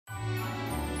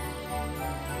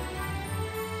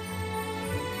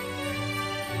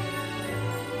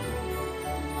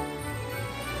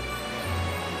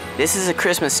This is a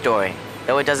Christmas story,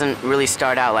 though it doesn't really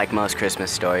start out like most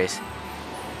Christmas stories.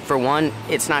 For one,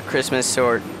 it's not Christmas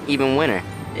or even winter.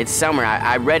 It's summer.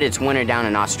 I read it's winter down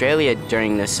in Australia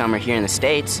during the summer here in the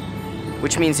States,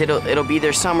 which means it'll be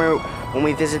their summer when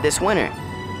we visit this winter.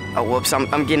 Oh, whoops,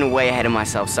 I'm getting way ahead of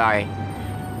myself, sorry.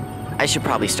 I should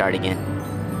probably start again.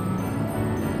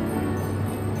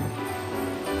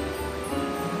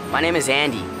 My name is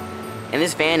Andy, and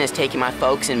this van is taking my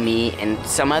folks and me and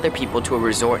some other people to a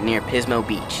resort near Pismo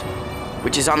Beach,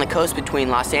 which is on the coast between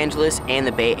Los Angeles and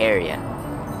the Bay Area.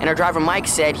 And our driver Mike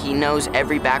said he knows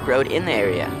every back road in the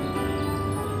area.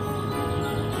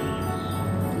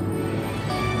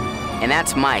 And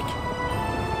that's Mike.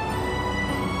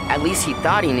 At least he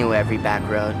thought he knew every back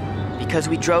road, because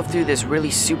we drove through this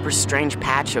really super strange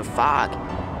patch of fog,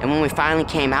 and when we finally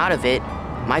came out of it,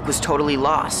 Mike was totally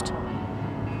lost.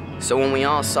 So when we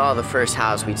all saw the first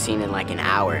house we'd seen in like an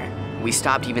hour, we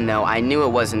stopped even though I knew it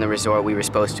wasn't the resort we were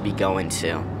supposed to be going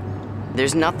to.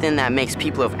 There's nothing that makes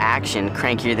people of action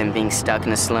crankier than being stuck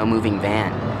in a slow-moving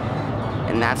van.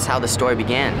 And that's how the story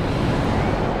began.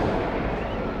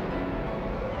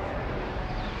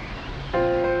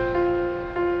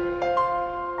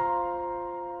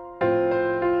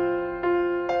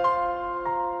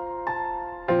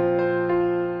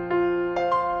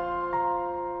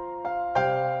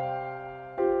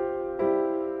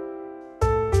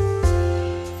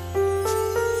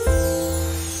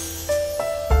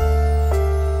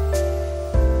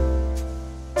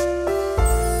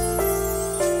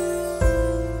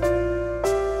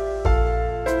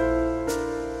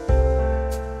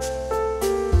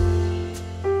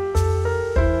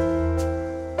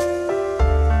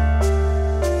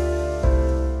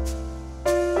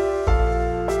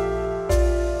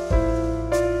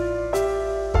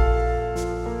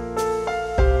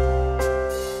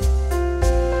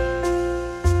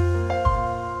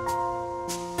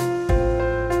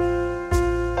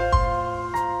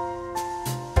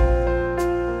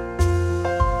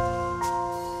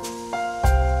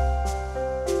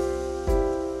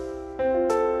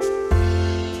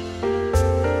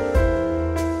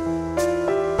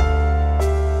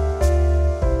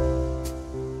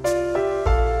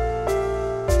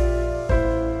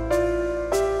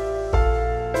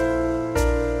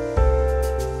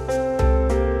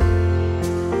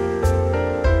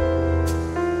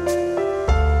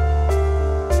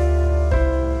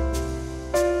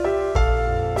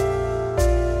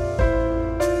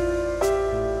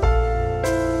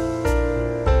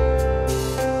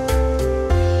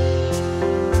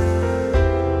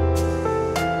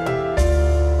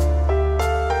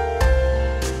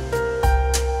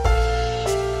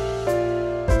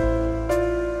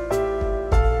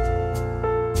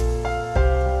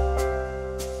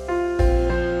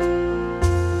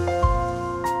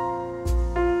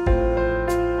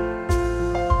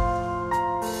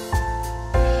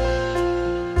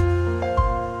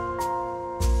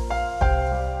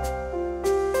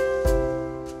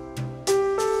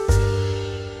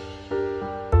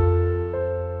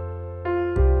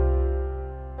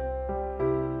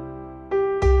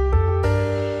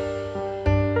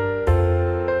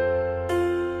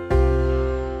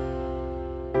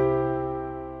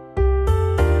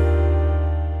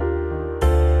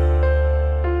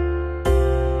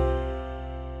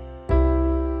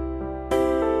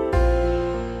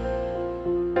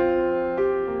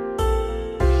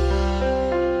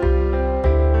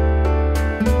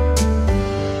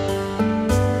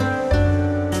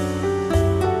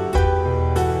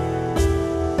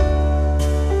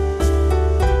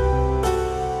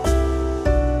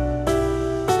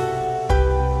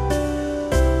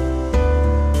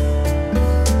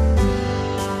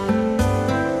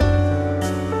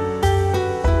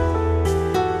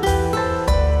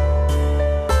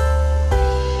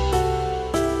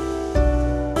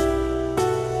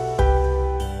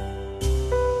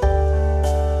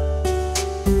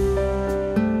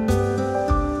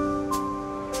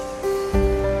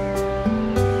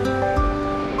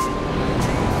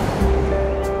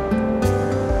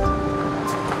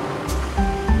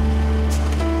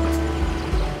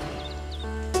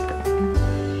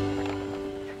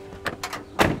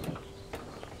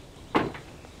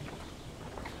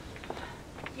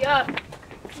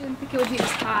 It would be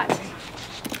this hot.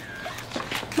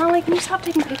 Molly, can you stop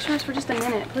taking pictures for just a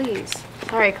minute, please?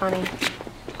 Sorry, Connie.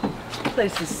 This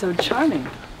place is so charming.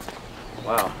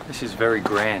 Wow, this is very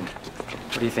grand.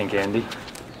 What do you think, Andy?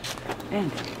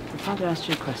 Andy, your father asked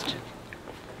you a question.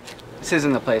 This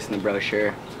isn't the place in the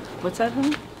brochure. What's that,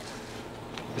 honey?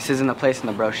 This isn't the place in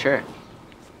the brochure.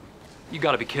 You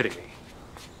gotta be kidding me.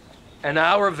 An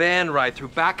hour van ride through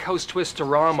Backhouse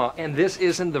Twistorama, and this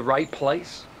isn't the right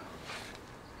place?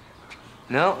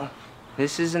 No,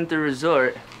 this isn't the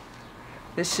resort.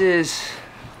 This is...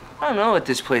 I don't know what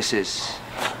this place is.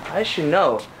 I should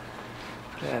know,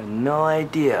 but I have no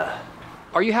idea.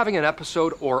 Are you having an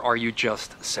episode, or are you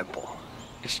just simple?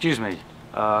 Excuse me,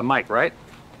 Mike, right?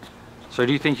 So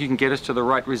do you think you can get us to the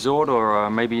right resort,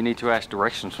 or maybe you need to ask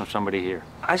directions from somebody here?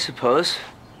 I suppose.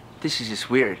 This is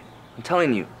just weird. I'm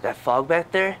telling you, that fog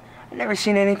back there, I've never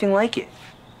seen anything like it.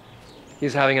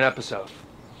 He's having an episode.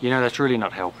 You know, that's really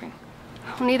not helping.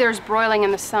 Neither is broiling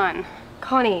in the sun.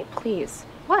 Connie, please.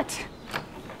 What?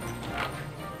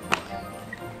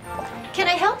 Can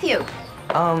I help you?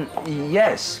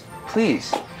 Yes,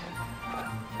 please.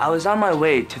 I was on my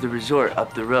way to the resort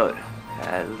up the road.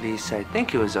 At least I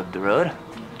think it was up the road.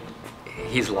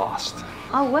 He's lost.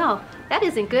 Oh, well, that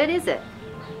isn't good, is it?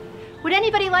 Would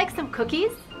anybody like some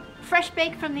cookies? Fresh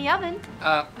baked from the oven.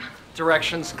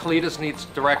 Directions. Cletus needs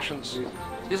directions.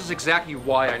 This is exactly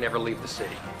why I never leave the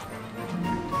city.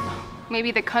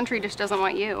 Maybe the country just doesn't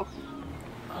want you.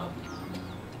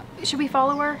 Should we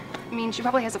follow her? I mean, she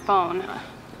probably has a phone.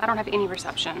 I don't have any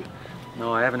reception.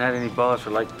 No, I haven't had any bars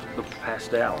for like the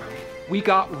past hour. We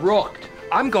got rooked.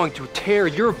 I'm going to tear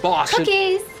your boss.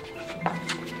 Cookies!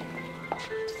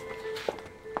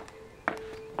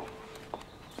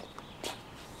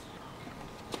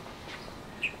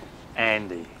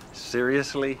 Andy,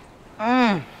 seriously?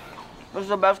 This is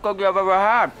the best cookie I've ever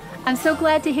had. I'm so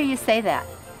glad to hear you say that.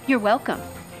 You're welcome.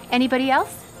 Anybody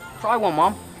else? Try one,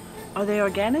 Mom. Are they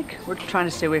organic? We're trying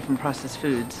to stay away from processed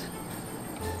foods.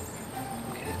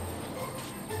 Okay.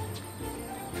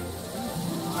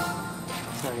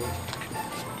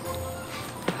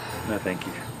 No, thank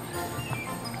you.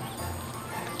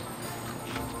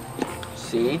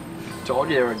 See? Told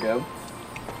you they were good.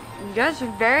 You guys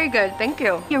are very good, thank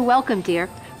you. You're welcome, dear.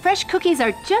 Fresh cookies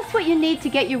are just what you need to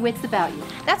get your wits about you.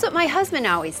 That's what my husband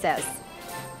always says.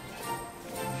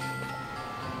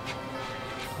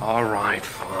 All right,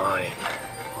 fine.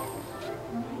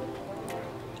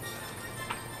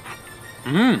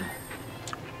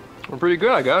 We're pretty good,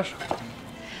 I guess.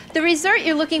 The resort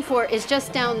you're looking for is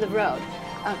just down the road.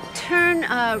 Turn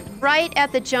right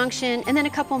at the junction and then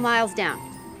a couple miles down.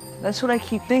 That's what I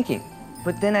keep thinking.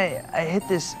 But then I hit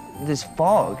this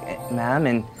fog, ma'am,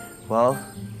 and, well...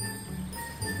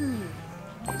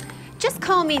 Just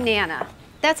call me Nana.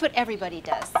 That's what everybody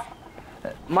does.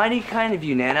 Mighty kind of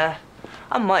you, Nana.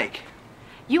 I'm Mike.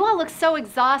 You all look so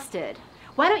exhausted.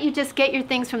 Why don't you just get your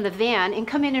things from the van and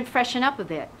come in and freshen up a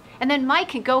bit? And then Mike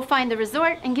can go find the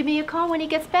resort and give me a call when he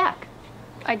gets back.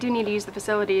 I do need to use the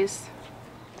facilities.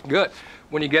 Good.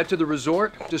 When you get to the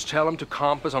resort, just tell him to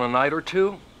comp us on a night or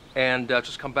two, and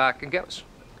just come back and get us.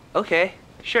 Okay,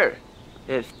 sure.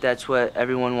 If that's what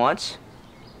everyone wants.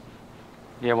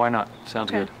 Yeah, why not? Sounds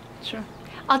Okay, good. sure.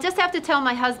 I'll just have to tell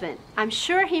my husband. I'm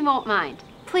sure he won't mind.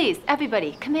 Please,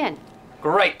 everybody, come in.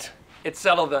 Great. It's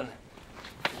settled then.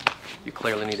 You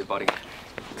clearly need it, buddy.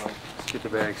 Well, let's get the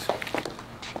bags.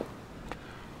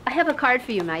 I have a card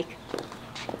for you, Mike.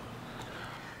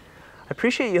 I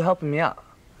appreciate you helping me out.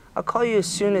 I'll call you as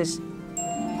soon as...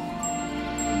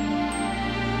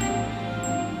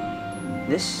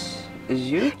 This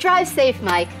is you? Drive safe,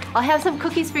 Mike. I'll have some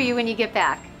cookies for you when you get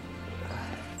back.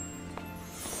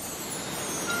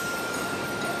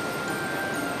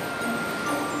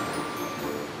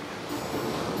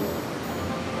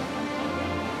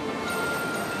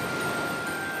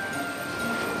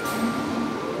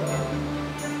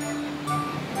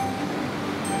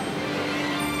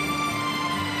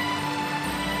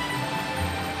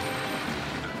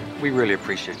 We really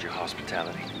appreciate your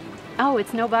hospitality. Oh,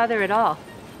 it's no bother at all.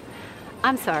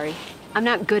 I'm sorry. I'm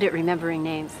not good at remembering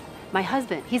names. My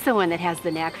husband, he's the one that has the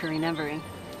knack for remembering.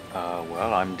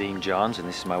 Well, I'm Dean Johns, and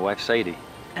this is my wife, Sadie.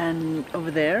 And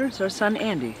over there is our son,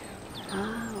 Andy.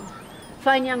 Oh,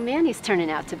 fine young man he's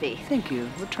turning out to be. Thank you.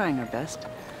 We're trying our best.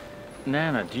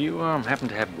 Nana, do you happen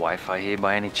to have Wi-Fi here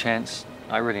by any chance?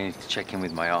 I really need to check in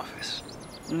with my office.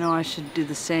 You know, I should do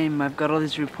the same. I've got all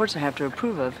these reports I have to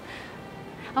approve of.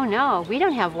 Oh, no, we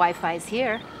don't have Wi-Fi's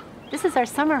here. This is our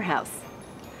summer house.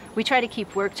 We try to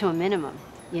keep work to a minimum,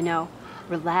 you know,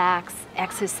 relax,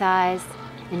 exercise,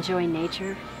 enjoy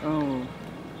nature. Oh,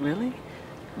 really?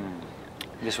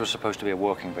 This was supposed to be a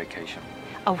working vacation.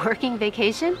 A working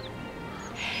vacation?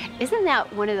 Isn't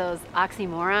that one of those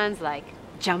oxymorons like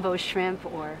jumbo shrimp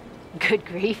or good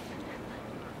grief?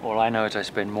 All I know is I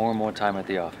spend more and more time at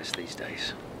the office these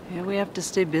days. Yeah, we have to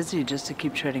stay busy just to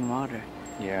keep treading water.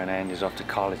 Yeah, and Andy's off to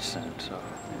college soon, so...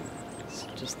 It's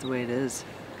just the way it is.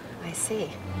 I see.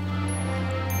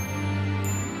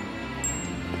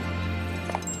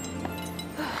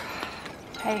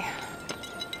 Hey.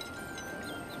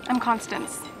 I'm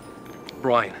Constance.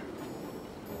 Brian,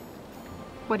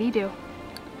 What do you do?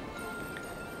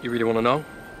 you really want to know?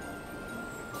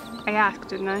 I asked,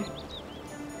 didn't I?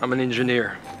 I'm an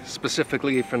engineer,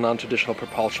 specifically for non-traditional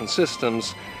propulsion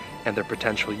systems and their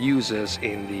potential uses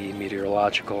in the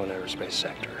meteorological and aerospace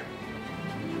sector.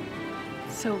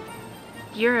 So,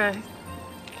 you're a...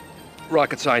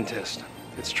 Rocket scientist.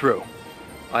 It's true.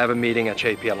 I have a meeting at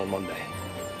JPL on Monday.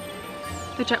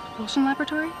 the Jet Propulsion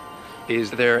Laboratory?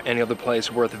 Is there any other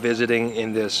place worth visiting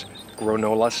in this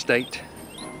granola state?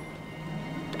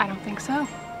 I don't think so.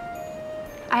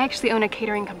 I actually own a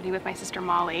catering company with my sister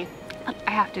Molly.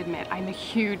 I have to admit, I'm a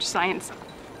huge science...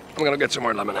 I'm gonna get some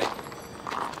more lemonade.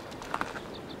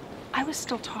 I was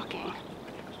still talking.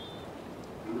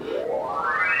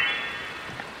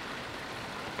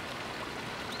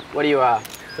 What are you,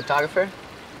 photographer?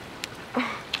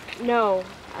 No,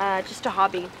 just a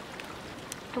hobby.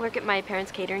 I work at my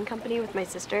parents' catering company with my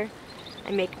sister.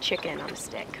 I make chicken on a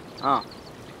stick. Oh,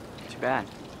 too bad.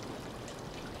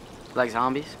 Like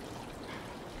zombies?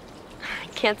 I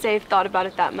can't say I've thought about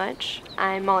it that much.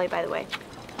 I'm Molly, by the way.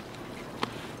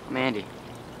 I'm Andy.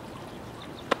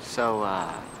 So,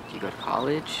 do you go to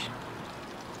college?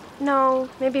 No,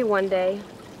 maybe one day.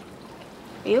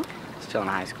 You? Still in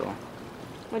high school.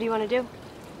 What do you want to do?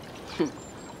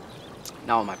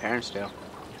 No, my parents do.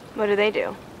 What do they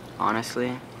do? Honestly,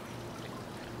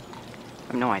 I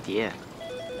have no idea.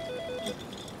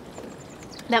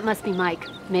 That must be Mike.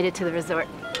 Made it to the resort.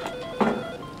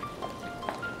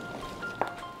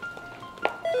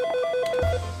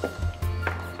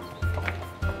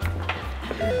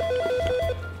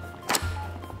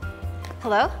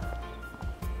 Hello?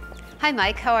 Hi,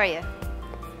 Mike. How are you?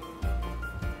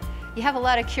 You have a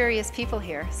lot of curious people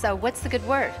here, so what's the good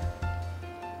word?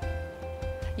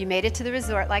 You made it to the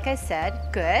resort, like I said.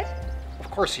 Good.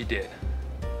 Of course he did.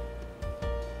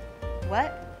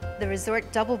 What? The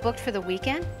resort double booked for the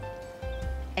weekend?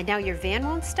 And now your van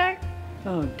won't start?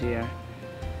 Oh, dear.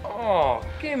 Oh,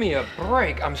 give me a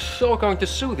break. I'm so going to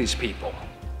sue these people.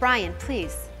 Brian,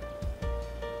 please.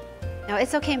 No,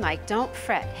 it's okay, Mike. Don't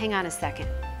fret. Hang on a second.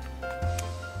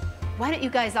 Why don't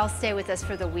you guys all stay with us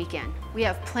for the weekend? We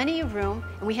have plenty of room,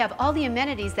 and we have all the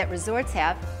amenities that resorts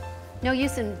have. No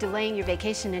use in delaying your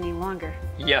vacation any longer.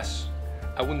 Yes.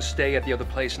 I wouldn't stay at the other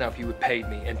place now if you had paid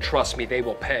me, and trust me, they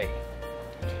will pay.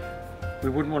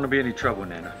 We wouldn't want to be any trouble,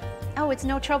 Nana. Oh, it's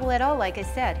no trouble at all, like I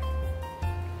said.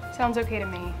 Sounds okay to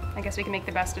me. I guess we can make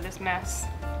the best of this mess.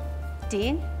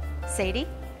 Dean? Sadie?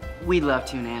 We'd love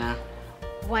to, Nana.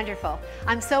 Wonderful.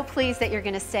 I'm so pleased that you're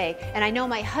going to stay, and I know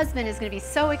my husband is going to be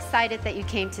so excited that you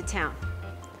came to town.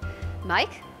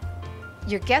 Mike,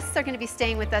 your guests are going to be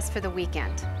staying with us for the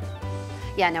weekend.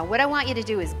 Yeah, now what I want you to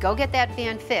do is go get that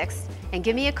van fixed and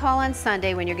give me a call on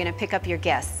Sunday when you're going to pick up your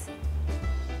guests.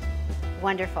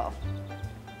 Wonderful.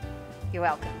 You're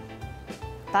welcome.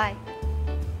 Bye.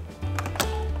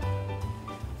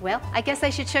 Well, I guess I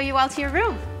should show you all to your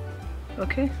room.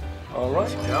 Okay. All right.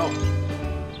 Go.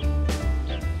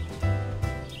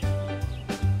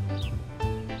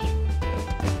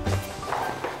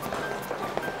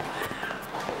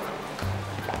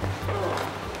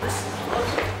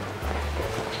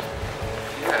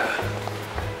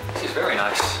 Very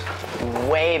nice.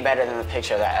 Way better than the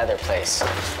picture of that other place.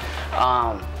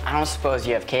 I don't suppose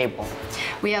you have cable.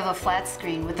 We have a flat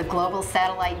screen with a global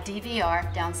satellite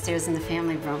DVR downstairs in the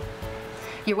family room.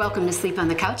 You're welcome to sleep on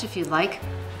the couch if you'd like.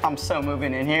 I'm so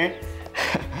moving in here.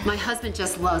 My husband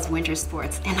just loves winter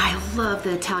sports, and I love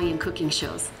the Italian cooking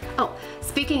shows. Oh,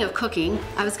 speaking of cooking,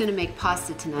 I was gonna make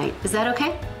pasta tonight. Is that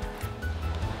okay?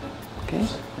 Okay,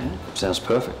 yeah, sounds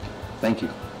perfect. Thank you.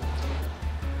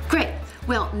 Great.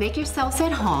 Well, make yourselves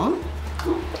at home.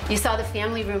 You saw the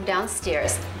family room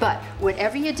downstairs, but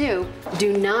whatever you do,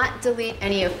 do not delete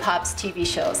any of Pop's TV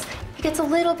shows. He gets a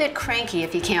little bit cranky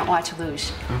if you can't watch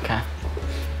Luge. Okay.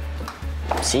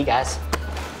 See you guys.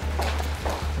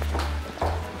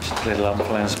 Just a little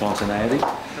unplanned spontaneity.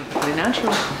 Perfectly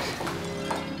natural.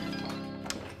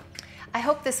 I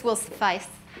hope this will suffice.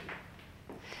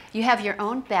 You have your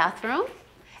own bathroom,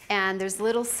 and there's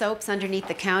little soaps underneath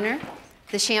the counter.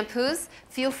 The shampoos,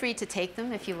 feel free to take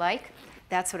them if you like.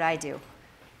 That's what I do.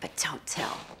 But don't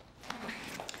tell.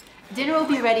 Dinner will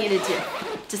be ready in a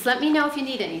jiff. Just let me know if you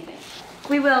need anything.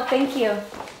 We will, thank you.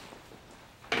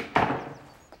 Kind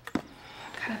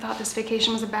of thought this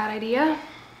vacation was a bad idea.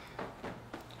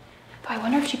 Though I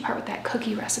wonder if she'd part with that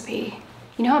cookie recipe.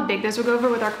 You know how big this would go over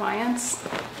with our clients?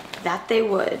 That they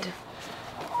would.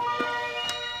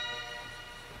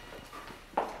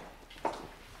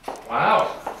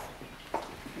 Wow.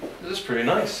 This is pretty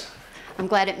nice. I'm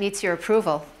glad it meets your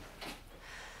approval.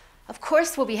 Of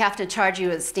course, we'll be having to charge you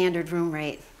a standard room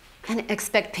rate and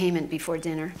expect payment before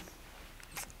dinner.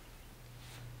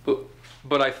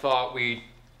 But I thought we...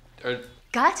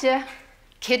 Gotcha.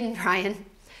 Kidding, Brian.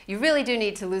 You really do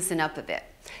need to loosen up a bit.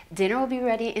 Dinner will be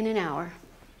ready in an hour.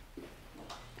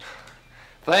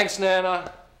 Thanks,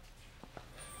 Nana.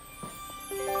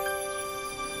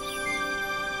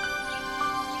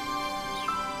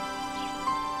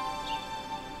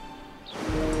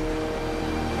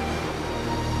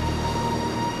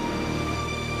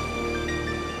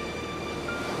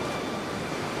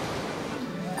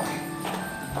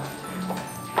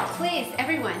 Please,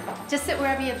 everyone, just sit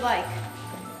wherever you'd like.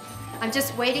 I'm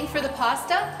just waiting for the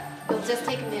pasta. It'll just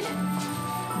take a minute.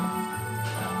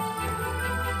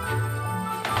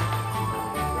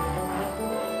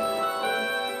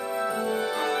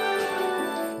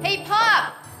 Hey,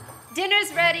 Pop!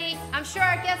 Dinner's ready. I'm sure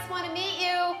our guests want to meet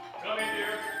you. Coming,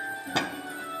 dear.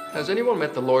 Has anyone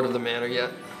met the Lord of the Manor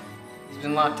yet? He's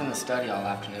been locked in the study all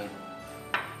afternoon.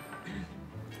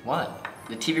 What?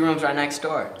 The TV room's right next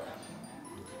door.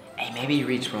 Hey, maybe he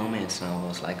reads romance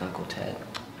novels like Uncle Ted.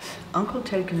 Uncle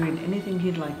Ted can read anything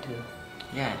he'd like to.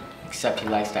 Yeah, except he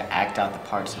likes to act out the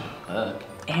parts in the book.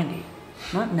 Andy,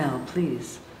 not now,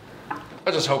 please.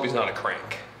 I just hope he's not a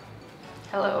crank.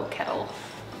 Hello, Kettle.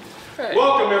 Hey.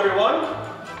 Welcome, everyone.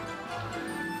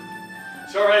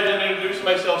 Sorry I didn't introduce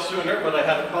myself sooner, but I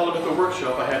had a problem at the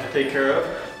workshop I had to take care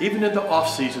of. Even in the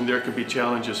off-season, there can be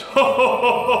challenges.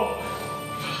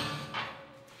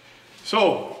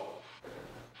 So,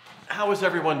 how is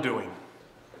everyone doing?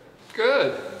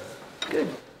 Good. Good.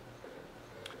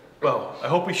 Well, I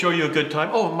hope we show you a good time.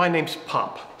 Oh, my name's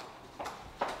Pop.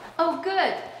 Oh,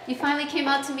 good. You finally came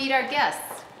out to meet our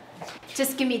guests.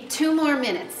 Just give me 2 more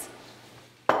minutes.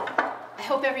 I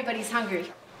hope everybody's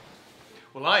hungry.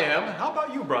 Well, I am. How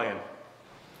about you, Brian?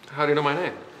 How do you know my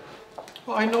name?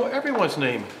 Well, I know everyone's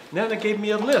name. Nana gave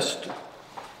me a list.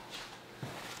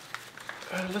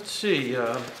 Let's see.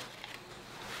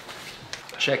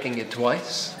 Checking it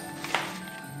twice.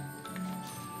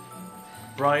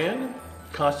 Brian,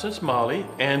 Constance, Molly,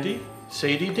 Andy,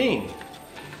 Sadie, Dean.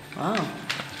 Wow.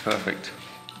 Perfect.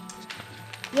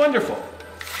 Wonderful.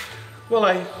 Well,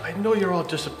 I know you're all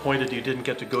disappointed you didn't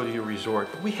get to go to your resort,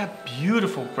 but we have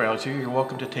beautiful grounds here you're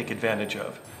welcome to take advantage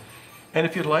of. And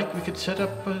if you'd like, we could set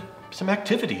up some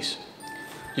activities.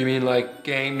 You mean like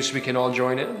games we can all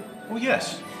join in? Oh,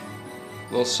 yes.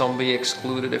 Will some be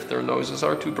excluded if their noses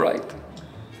are too bright?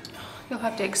 You'll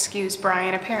have to excuse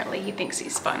Brian. Apparently, he thinks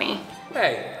he's funny.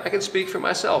 Hey, I can speak for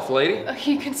myself, lady.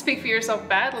 You can speak for yourself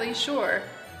badly, sure.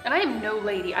 And I am no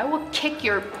lady. I will kick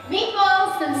your...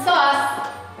 Meatballs and sauce.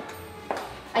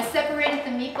 I separated the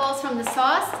meatballs from the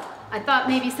sauce. I thought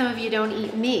maybe some of you don't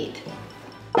eat meat.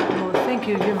 Oh, thank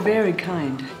you. You're very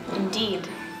kind. Indeed.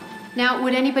 Now,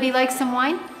 would anybody like some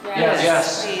wine?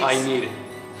 Yes, please. I need it.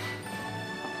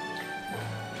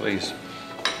 Please.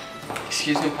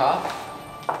 Excuse me, Pop?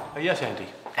 Yes, Andy.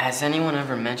 Has anyone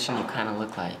ever mentioned you kind of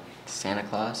look like Santa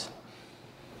Claus?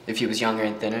 If he was younger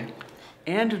and thinner?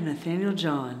 Andrew Nathaniel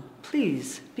John,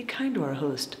 please, be kind to our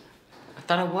host. I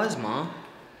thought I was, Mom.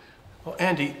 Well,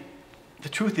 Andy, the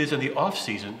truth is in the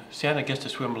off-season, Santa gets to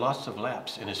swim lots of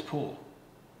laps in his pool.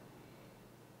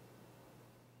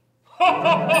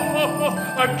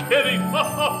 I'm kidding.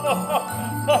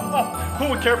 Who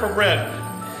would care for bread?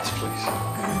 Yes, please.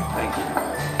 Thank you.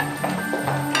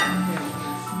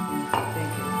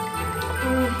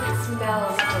 It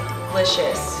smells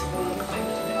delicious.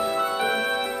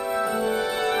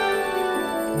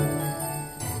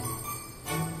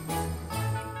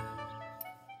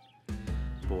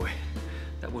 Boy,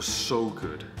 that was so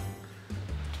good.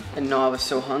 I didn't know I was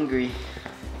so hungry.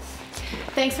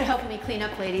 Thanks for helping me clean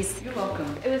up, ladies. You're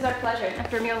welcome. It was our pleasure.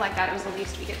 After a meal like that, it was the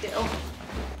least we could do.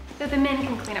 So the men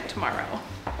can clean up tomorrow.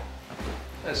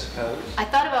 I suppose. I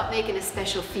thought about making a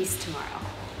special feast tomorrow.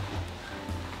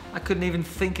 I couldn't even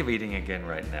think of eating again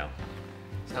right now.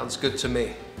 Sounds good to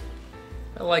me.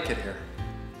 I like it here.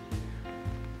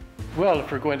 Well,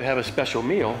 if we're going to have a special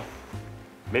meal,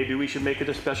 maybe we should make it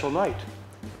a special night.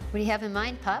 What do you have in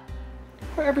mind, Pop?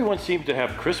 Well, everyone seems to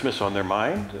have Christmas on their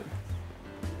mind.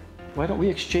 Why don't we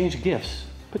exchange gifts?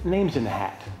 Put names in the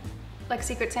hat. Like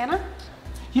Secret Santa?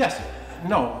 Yes.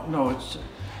 No, it's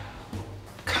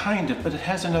kind of, but it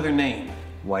has another name.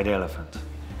 White elephant.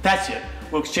 That's it.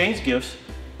 We'll exchange gifts,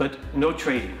 but no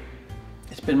trading.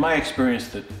 It's been my experience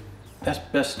that that's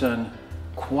best done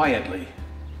quietly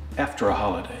after a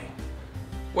holiday.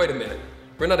 Wait a minute.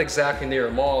 We're not exactly near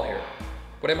a mall here.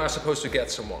 What am I supposed to get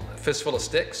someone? A fistful of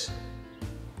sticks?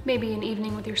 Maybe an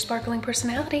evening with your sparkling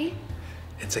personality.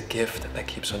 It's a gift that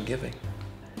keeps on giving.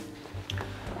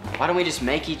 Why don't we just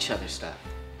make each other stuff?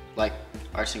 Like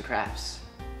arts and crafts.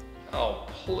 Oh,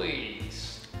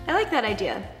 please. I like that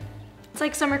idea. It's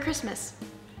like summer Christmas.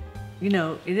 You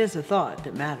know, it is a thought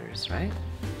that matters, right?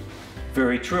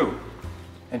 Very true.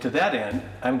 And to that end,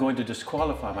 I'm going to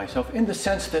disqualify myself in the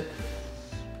sense that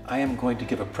I am going to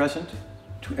give a present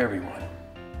to everyone.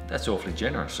 That's awfully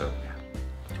generous, sir.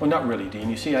 Well, not really,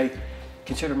 Dean. You see, I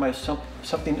consider myself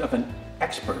something of an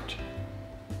expert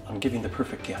on giving the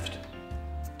perfect gift.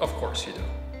 Of course you do.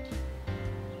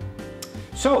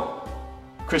 So,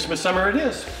 Christmas summer it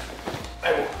is.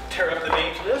 I will tear up the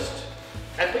names list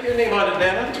and put your name on it,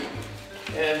 Nana.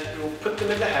 And we'll put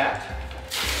them in the hat.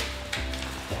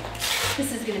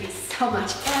 This is going to be so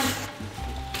much fun.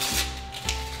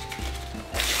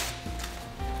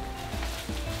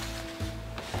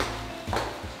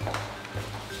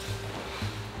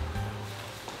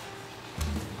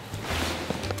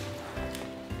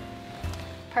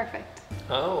 Perfect.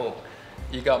 Oh,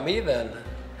 you got me then.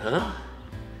 Huh?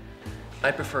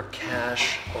 I prefer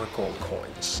cash or gold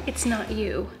coins. It's not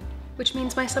you, which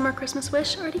means my summer Christmas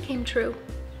wish already came true.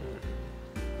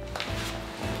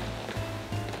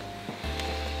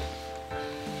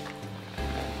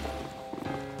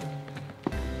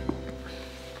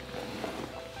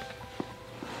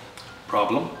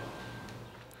 Problem?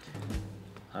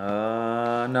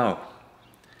 No.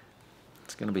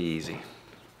 It's gonna be easy.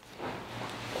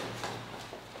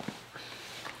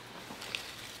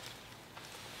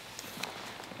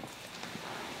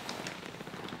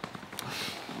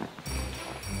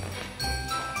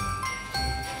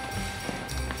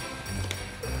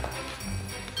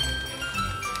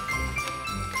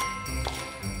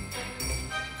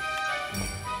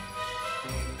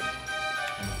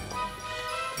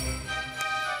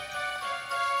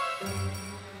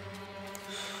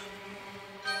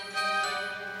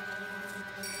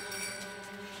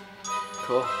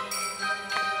 Cool.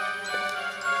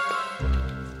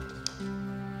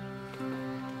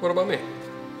 What about me?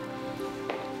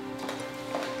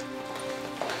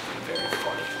 Very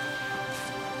funny.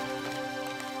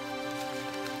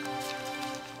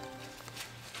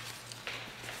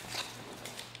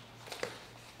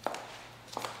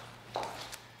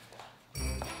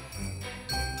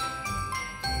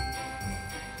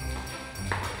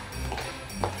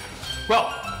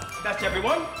 Well, that's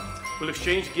everyone. We'll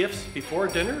exchange gifts before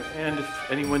dinner, and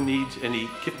if anyone needs any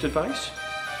gift advice,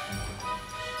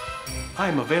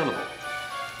 I'm available.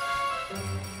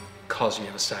 Cause you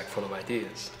have a sack full of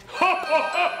ideas.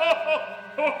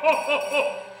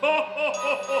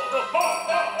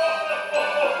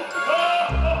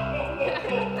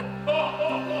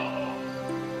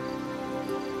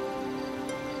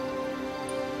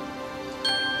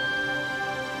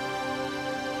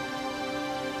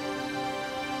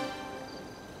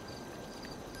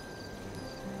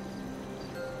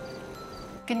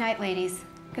 Good night, ladies.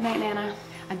 Good night, Nana.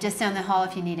 I'm just down the hall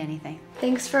if you need anything.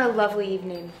 Thanks for a lovely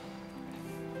evening.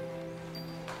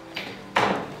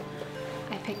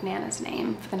 I picked Nana's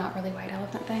name for the not really white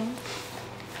elephant thing.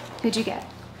 Who'd you get?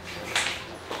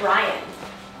 Brian.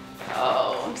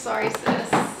 Oh, I'm sorry,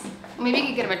 sis. Maybe you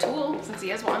could get him a tool since he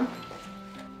has one.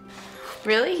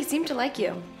 Really? He seemed to like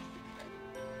you.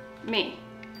 Me?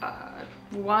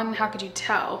 One, how could you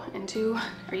tell? And two,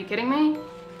 are you kidding me?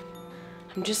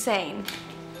 I'm just saying.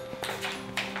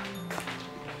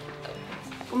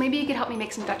 Well, maybe you could help me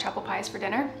make some Dutch apple pies for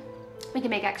dinner. We could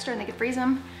make extra and they could freeze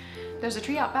them. There's a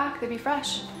tree out back, they'd be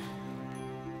fresh.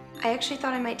 I actually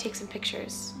thought I might take some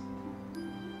pictures.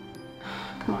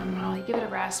 Come on, Molly, give it a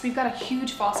rest. We've got a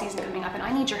huge fall season coming up and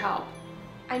I need your help.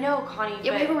 I know, Connie,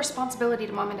 Yeah, but... we have a responsibility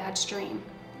to Mom and Dad's dream.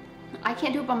 I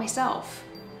can't do it by myself.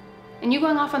 And you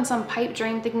going off on some pipe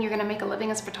dream thinking you're gonna make a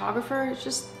living as a photographer, it's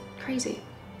just crazy.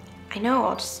 I know,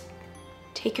 I'll just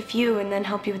take a few and then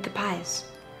help you with the pies.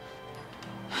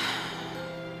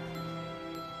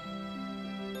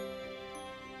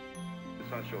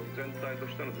 3省全体と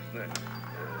してのですね、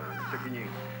責任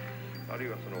あるい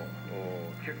はその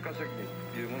結果責任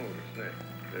というものをですね、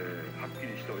はっき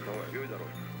りしておいた方が良いだろ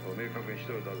う、明確にし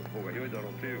ておいた方が良いだろ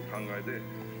うという考えで。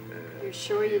You're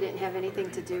sure you didn't have anything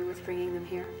to do with bringing them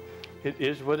here? It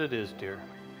is what it is, dear.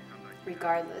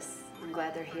 Regardless, I'm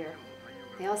glad they're here.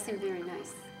 They all seem very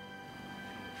nice.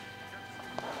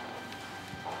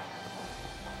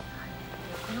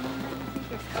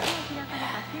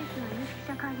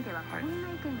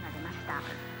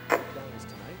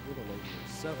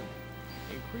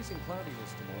 Increasing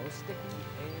cloudiness tomorrow, sticky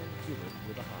and humid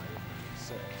with a high of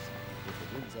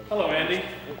 96. Hello, Andy.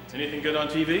 Anything good on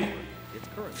TV?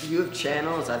 You have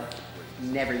channels I've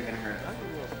never even heard of.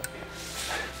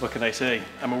 What can I say?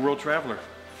 I'm a world traveler.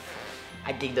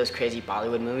 I dig those crazy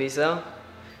Bollywood movies, though.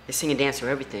 They sing and dance through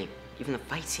everything, even the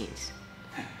fight scenes.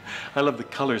 I love the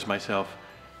colors myself.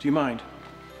 Do you mind?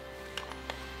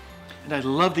 And I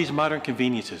love these modern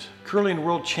conveniences. Curling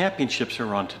World Championships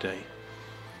are on today.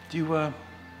 Do you,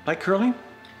 like curling?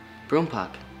 Broom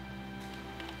puck.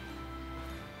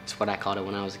 That's what I called it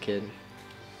when I was a kid.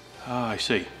 Ah, I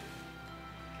see.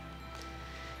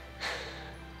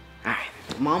 All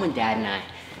right, Mom and Dad and I,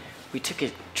 we took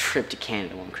a trip to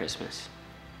Canada one Christmas.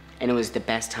 And it was the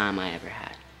best time I ever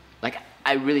had. Like,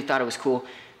 I really thought it was cool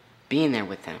being there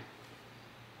with them.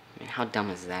 I mean, how dumb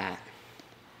is that?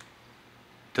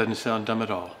 Doesn't sound dumb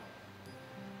at all.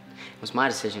 It was my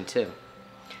decision, too.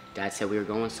 Dad said we were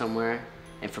going somewhere,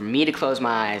 and for me to close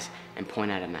my eyes and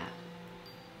point at a map.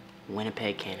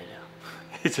 Winnipeg, Canada.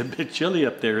 It's a bit chilly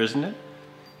up there, isn't it?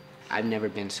 I've never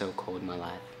been so cold in my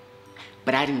life.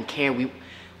 But I didn't care. We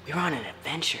were on an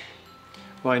adventure.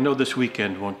 Well, I know this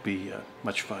weekend won't be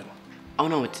much fun. Oh,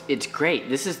 no, it's great.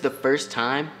 This is the first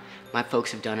time my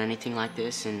folks have done anything like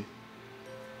this, and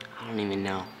I don't even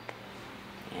know.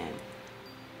 And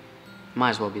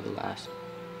might as well be the last.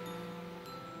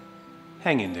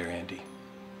 Hang in there, Andy.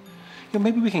 You know,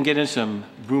 maybe we can get in some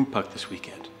broom puck this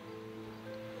weekend.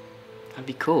 That'd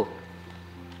be cool.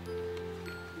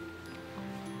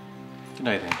 Good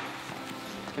night, Andy.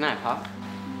 Good night, Pop.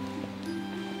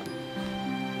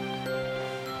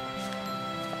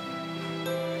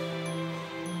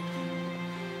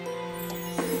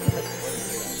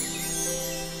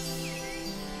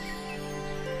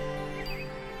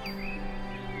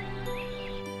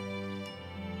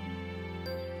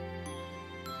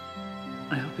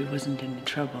 I hope he wasn't in any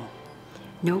trouble.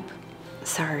 Nope.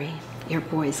 Sorry. Your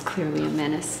boy's clearly a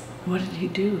menace. What did he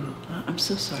do? I'm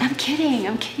so sorry. I'm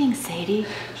kidding, Sadie.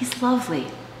 He's lovely.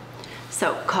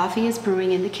 So, coffee is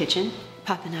brewing in the kitchen.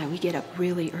 Pop and I, we get up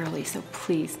really early, so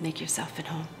please make yourself at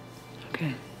home.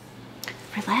 Okay.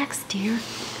 Relax, dear.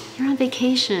 You're on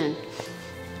vacation.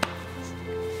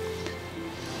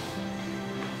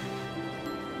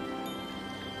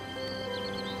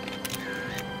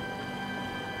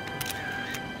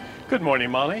 Good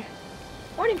morning, Molly.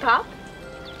 Morning, Pop.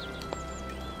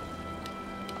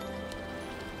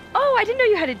 Oh, I didn't know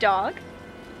you had a dog.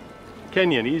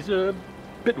 Kenyon, he's a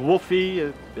bit wolfy,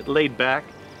 a bit laid back.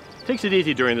 Takes it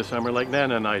easy during the summer like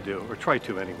Nana and I do, or try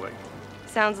to anyway.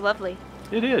 Sounds lovely.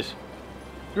 It is.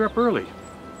 You're up early.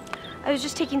 I was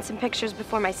just taking some pictures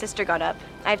before my sister got up.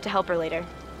 I have to help her later.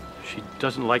 She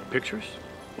doesn't like pictures?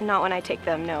 Not when I take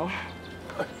them, no.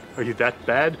 Are you that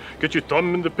bad? Get your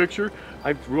thumb in the picture?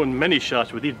 I've ruined many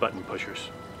shots with these button pushers.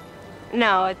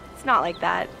 No, it's not like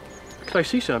that. Because I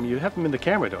see some. You have them in the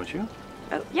camera, don't you?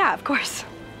 Oh, yeah, of course.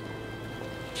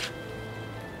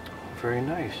 Very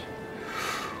nice.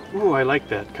 Ooh, I like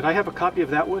that. Could I have a copy of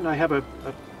that one? I have a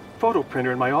photo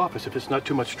printer in my office if it's not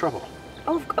too much trouble.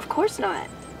 Oh, of course not.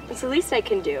 It's the least I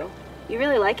can do. You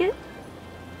really like it?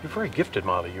 You're very gifted,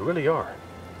 Molly. You really are.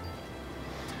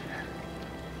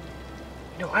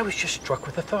 You know, I was just struck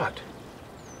with a thought.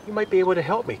 You might be able to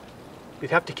help me.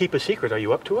 You'd have to keep a secret. Are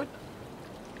you up to it?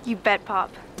 You bet,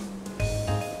 Pop.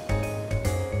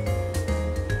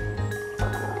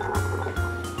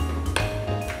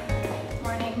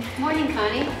 Morning. Morning,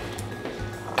 Connie.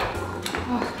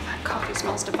 Oh, that coffee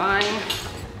smells divine.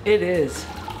 It is.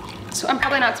 So I'm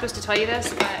probably not supposed to tell you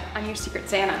this, but I'm your secret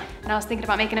Santa. And I was thinking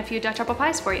about making a few Dutch apple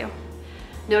pies for you.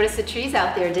 Notice the trees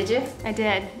out there, did you? I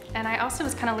did. And I also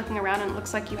was kind of looking around and it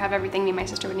looks like you have everything me and my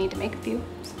sister would need to make a few.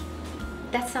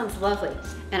 That sounds lovely.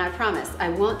 And I promise, I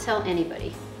won't tell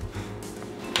anybody.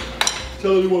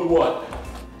 Tell anyone what?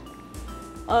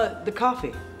 The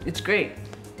coffee. It's great.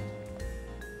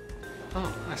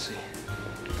 Oh, I see.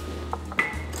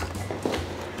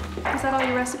 Is that all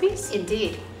your recipes?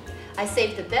 Indeed. I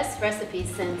saved the best recipes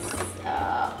since,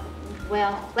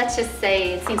 well, let's just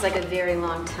say it seems like a very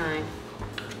long time.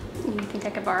 You think I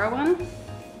could borrow one?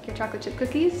 Your chocolate chip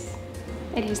cookies?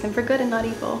 I'd use them for good and not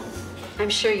evil. I'm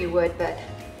sure you would, but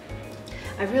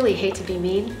I really hate to be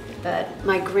mean, but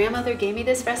my grandmother gave me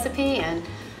this recipe and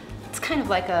it's kind of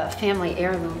like a family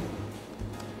heirloom.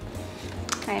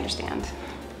 I understand.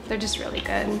 They're just really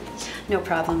good. No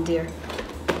problem, dear.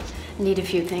 Need a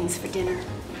few things for dinner.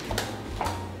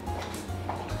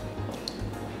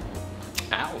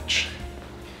 Ouch.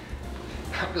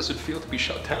 How does it feel to be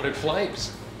shot down in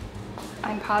flames?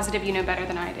 I'm positive you know better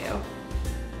than I do.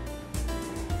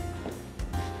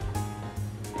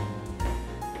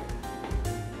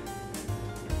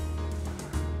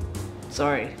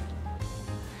 Sorry.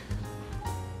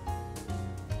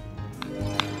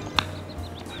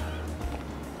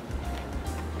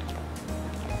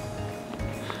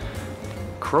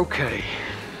 Croquet.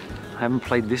 haven't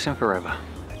played this in forever.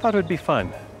 I thought it would be fun.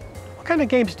 What kind of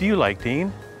games do you like,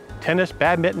 Dean? Tennis,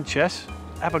 badminton, chess?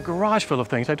 I have a garage full of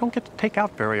things I don't get to take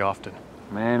out very often.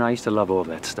 Man, I used to love all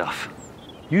that stuff.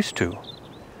 Used to?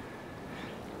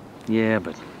 Yeah,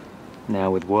 but now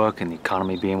with work and the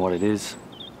economy being what it is,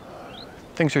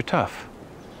 things are tough.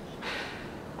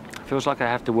 Feels like I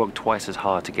have to work twice as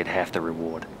hard to get half the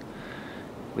reward.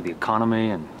 With the economy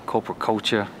and corporate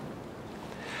culture.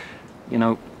 You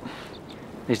know,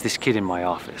 there's this kid in my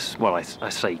office. Well, I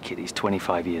say kid, he's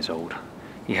 25 years old.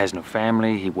 He has no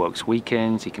family, he works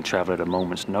weekends, he can travel at a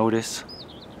moment's notice.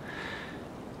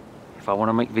 If I want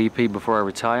to make VP before I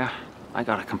retire, I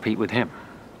gotta compete with him.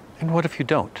 And what if you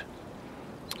don't?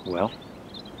 Well,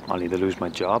 I'll either lose my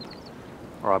job,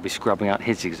 or I'll be scrubbing out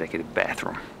his executive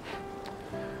bathroom.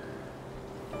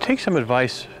 Take some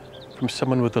advice from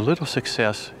someone with a little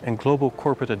success and global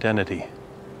corporate identity.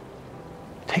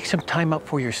 Take some time out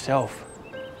for yourself.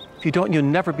 If you don't, you'll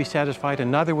never be satisfied,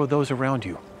 and neither will those around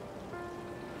you.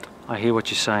 I hear what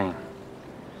you're saying,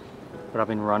 but I've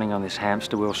been running on this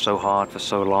hamster wheel so hard for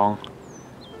so long,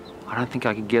 I don't think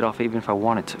I could get off even if I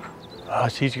wanted to. Oh,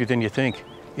 it's easier than you think.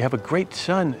 You have a great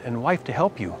son and wife to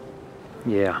help you.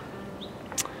 Yeah,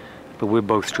 but we're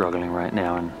both struggling right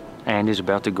now, and Andy's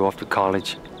about to go off to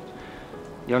college.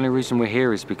 The only reason we're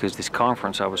here is because this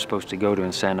conference I was supposed to go to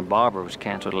in Santa Barbara was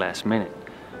canceled last minute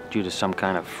due to some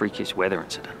kind of freakish weather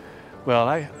incident. Well,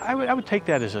 I would take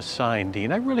that as a sign,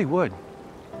 Dean. I really would.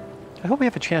 I hope we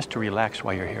have a chance to relax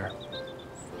while you're here.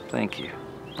 Thank you.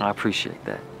 I appreciate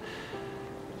that.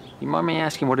 You mind me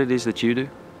asking what it is that you do?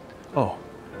 Oh,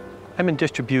 I'm in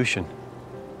distribution.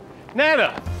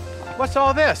 Nana, what's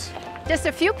all this? Just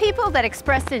a few people that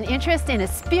expressed an interest in a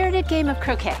spirited game of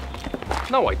croquet.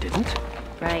 No, I didn't.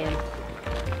 Brian.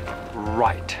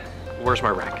 Right. Where's my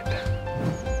racket?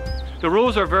 The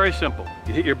rules are very simple.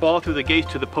 You hit your ball through the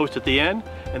gates to the post at the end,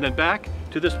 and then back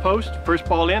to this post. First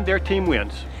ball in, their team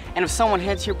wins. And if someone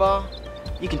hits your ball,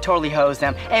 you can totally hose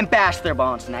them and bash their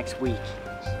balls next week.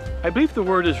 I believe the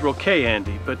word is roquet,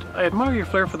 Andy, but I admire your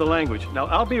flair for the language. Now,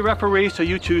 I'll be referee, so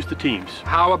you choose the teams.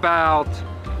 How about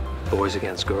boys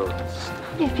against girls?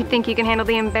 If you think you can handle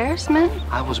the embarrassment.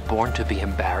 I was born to be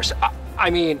embarrassed. I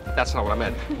mean, that's not what I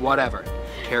meant. Whatever.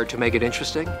 Care to make it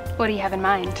interesting? What do you have in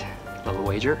mind? Little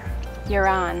wager? You're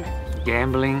on.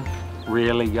 Gambling?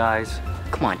 Really, guys?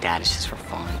 Come on, Dad, it's just for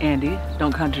fun. Andy,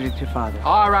 don't contradict your father.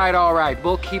 All right, all right.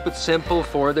 We'll keep it simple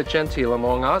for the genteel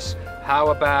among us. How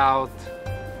about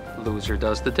loser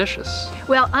does the dishes?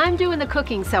 Well, I'm doing the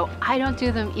cooking, so I don't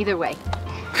do them either way.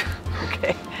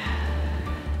 Okay.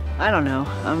 I don't know.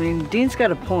 I mean, Dean's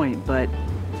got a point, but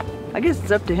I guess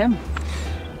it's up to him.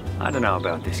 I don't know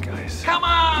about this, guys. Come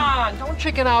on! Don't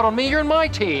chicken out on me. You're in my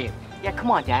team. Yeah, come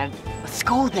on, Dad. Let's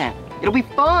go then. It'll be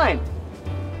fun.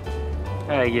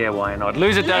 Hey, yeah, why not?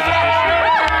 Loser does it this year.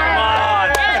 Come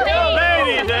on!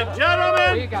 Ladies and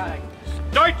gentlemen,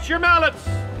 start your mallets.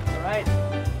 All right.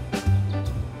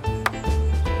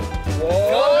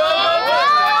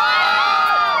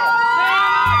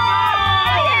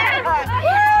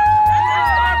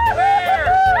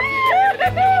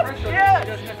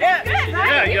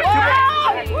 Yeah, you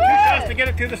have two shots to get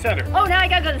it to the center. Oh, now I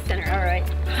gotta go to the center. All right.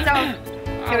 So,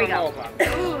 here we go.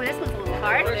 Ooh, this one's a little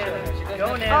hard.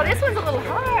 Go, Nana. Oh, this one's a little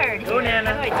hard. Go,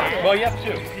 Nana. Oh, I did it. Well, you have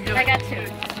two. I got two.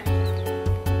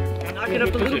 Knock it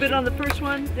up a little bit on the first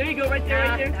one. There you go, right there,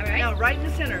 right there. All right. Now, right in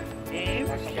the center. Aim.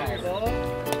 Go.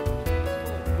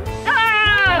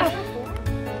 Ah!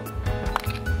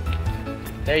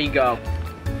 There you go.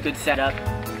 Good setup.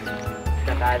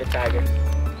 Got the eye of the tiger.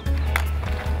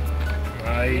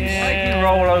 Nice. Why'd you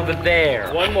roll over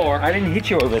there? One more. I didn't hit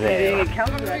you over there. You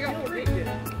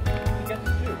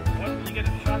get a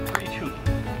shot for each hoop.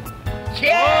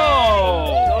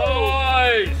 Oh!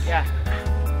 Nice! Yeah.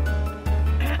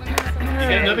 You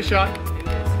get another shot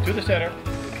to the center.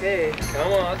 Okay.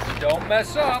 Come on, don't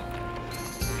mess up.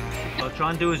 I'll try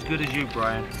and do as good as you,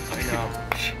 Brian. I know.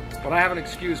 But I haven't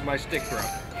excused my stick throw.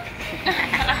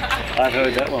 I've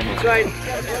heard that one before. Right.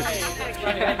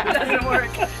 It doesn't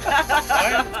work.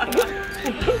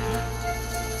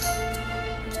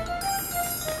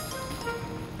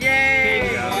 Yay!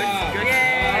 Good.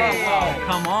 Yay! Oh,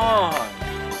 come on.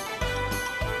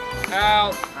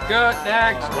 Out. Good.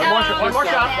 Next. One more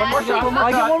shot. One more shot.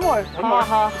 I get one more. One more.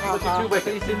 Wait,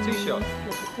 he said two shots.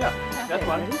 Yeah, that's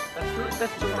one.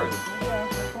 That's two first.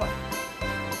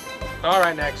 All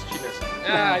right, next. She missed.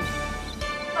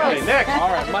 Okay, next. All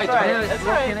right, my turn. Yeah, it's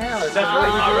working out. That's right.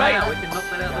 All right. We can knock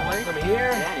that out of the way. From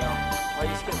here. Why are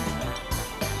you skipping?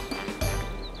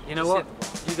 You know what?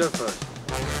 You go first.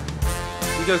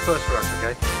 You go first for us,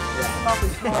 okay?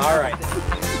 All right.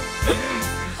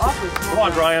 Come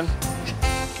on, Brian.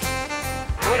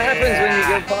 What happens when you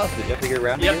go past it? You have to go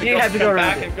around it? You have to go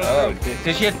around it. Oh,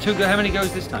 Does she have two? How many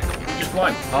goes this time? Just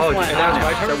one. Oh, one. and now it's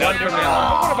my turn. So one from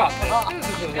now. What about Well,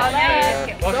 Sorry,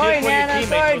 see, it's one of your Nana. teammates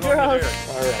Sorry, was over girls. there.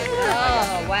 all right.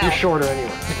 Oh, wow. You're shorter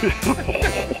anyway.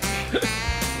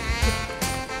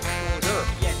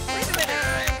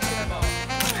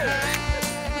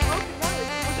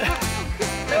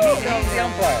 The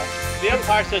umpire. The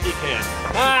umpire says he can.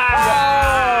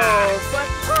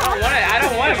 I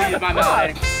don't want to use my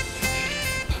mouth.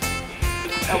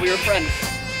 Oh, we were friends.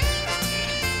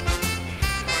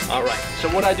 All right. So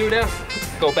what I do now?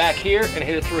 Go back here and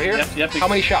hit it through here. Yep. How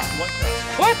many shots? One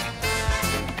shot. What?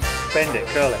 Bend it,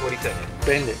 curl it. What do you think?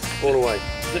 Bend it all the way.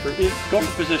 Go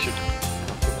for position.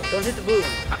 Don't hit the blue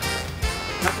one.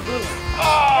 Not the blue one.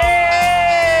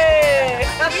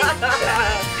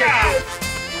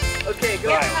 Okay, go.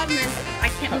 The problem is I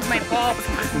can't move my ball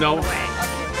because it's No. away.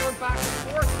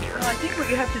 Well, I think what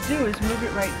you have to do is move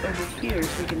it right over here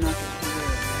so you can knock it through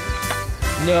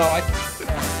there. No,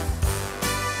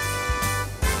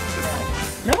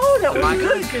 No, that was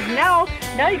good because now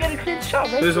you got a clean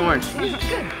shot, right? Who's orange? Good.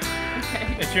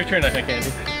 It's your turn, I think,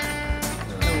 Andy.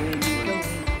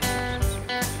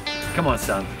 Come on,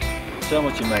 son. Show them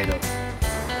what you're made of. I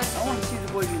want to see the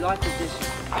boy do lots of dishes.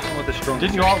 I want the strong.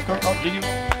 Didn't you all go? Oh, did you?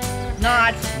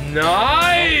 Not.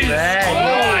 nice! Bang. Oh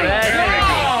my Bang.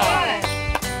 God!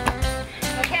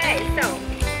 Okay, so.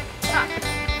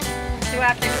 Do I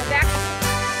have to go back?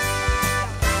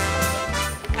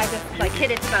 I just like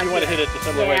hit it about You want to hit it to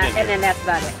some way right in and here. then that's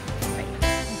about it.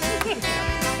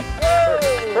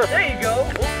 There you go.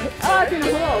 Oh, it's in the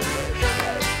hole.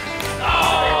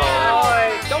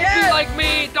 Don't be like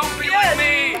me! Don't be like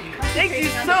me! Thank you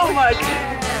so much.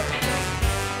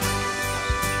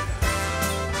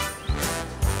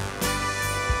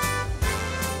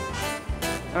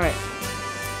 All right.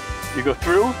 You go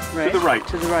through, Right. to the right.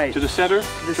 To the right. To the center,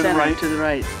 To the to center. the right, To the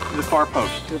right. to the far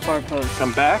post. To the far post.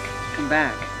 Come back, Come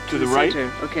back. to the right,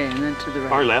 center. Okay, and then to the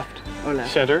right. or left, Or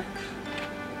left. center,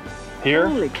 here,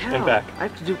 Holy cow. and back. I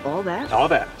have to do all that? All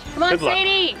that. Come on, Good luck.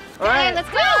 Sadie. All right. Let's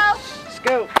go. Let's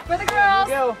go. For the girls.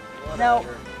 Go. Now,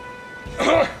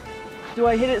 do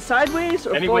I hit it sideways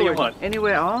or Any way you forward? want.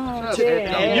 Anywhere. Oh,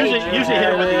 Usually hit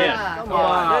it with the end. Come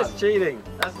on, that's cheating.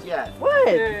 What?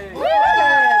 Hey.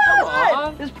 Come on.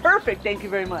 on. It's perfect. Thank you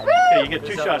very much. Okay, you get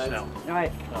 2 shots now. All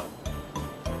right.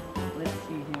 Let's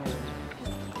see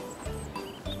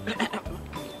here.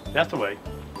 That's the way.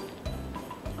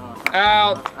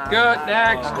 Out. Good.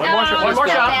 Next. One more shot. One more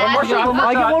shot. One more shot.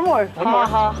 I get one more. One more.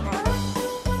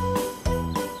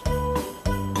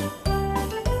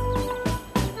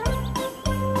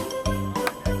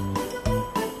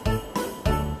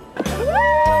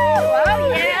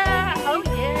 Oh yeah. Oh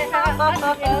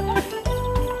yeah. Okay.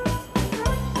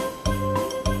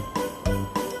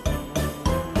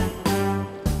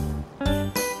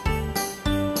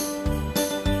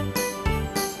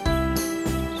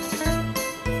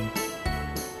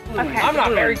 I'm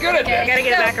not very good at Okay, I this. gotta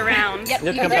get it back around. Yep, You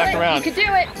have to come back around. You could do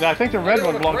it. Now, I think the red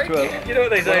one belongs to a You know what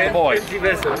they say? boy. 50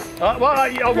 misses.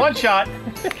 One shot.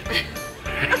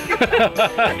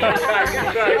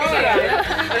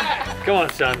 Come on,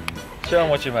 son. Show them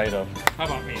what you're made of. How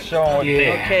about me? Show them what the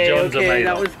Okay, Johns are okay, made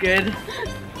that of. was good.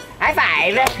 High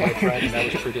five. That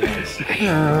was pretty nice.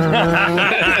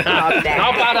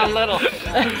 How about a little?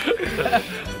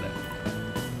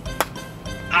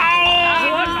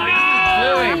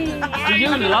 Do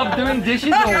you love doing dishes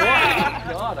or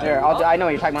what? Here, I know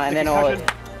what you're talking about, and then I'll.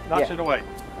 Knocks it away.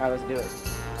 All right, let's do it.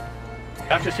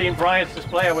 After seeing Brian's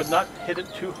display, I would not hit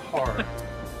it too hard.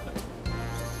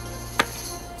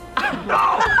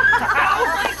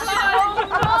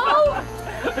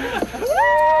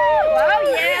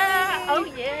 Oh yeah. Oh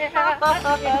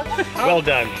yeah. Well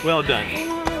done. Well done.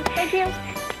 Thank you.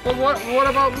 But what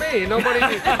about me? Nobody.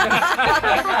 What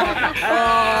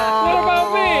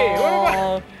about me?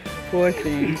 Poor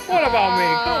thing. What about me?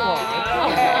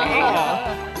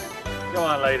 Come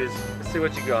on, ladies. Let's see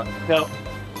what you got. No.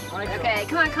 Okay,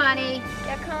 come on, Connie.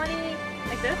 Yeah, Connie.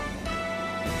 Like this.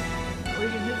 Or you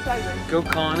can hit sideways. Go,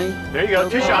 Connie. There you go.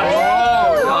 2 shots.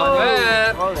 Oh, not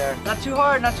bad. Oh, there. Not too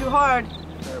hard, not too hard.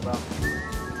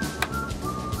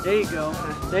 There you go.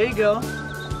 There you go. All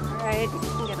right.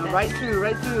 Now right through,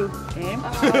 right through. Aim.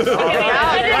 That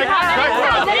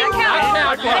didn't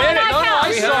count. You hit it. No, I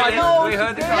saw it. We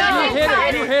heard the You hit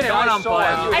it. You hit it. Come on, I saw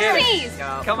umpire. it. You I hit it. sneezed.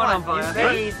 Come on, umpire.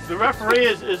 The referee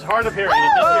is hard of hearing. He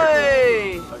doesn't hear.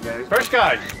 Hey! Okay. First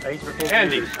guy.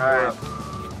 Andy. Alright.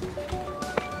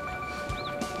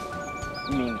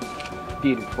 You mean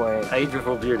beauty for it. Age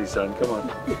before beauty, son. Come on.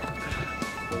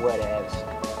 Whatevs.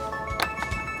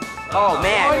 Oh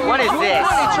man, what is this?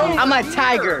 I'm a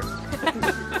tiger.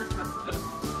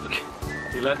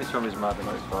 He learned this from his mother,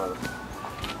 not his father.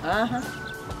 Uh-huh.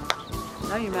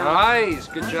 No, you know. Nice,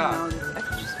 good job.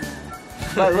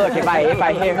 But look, if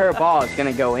I hit her ball, it's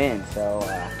gonna go in. So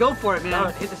Go for it, man. No,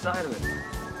 hit the side of it.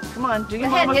 Come on, do your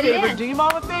Go ahead, mom a hit it favor. in. Do your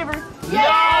mom a favor.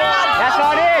 that's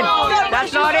not in.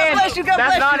 That's not in.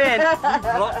 That's not in.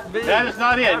 That is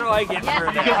not in. How do I get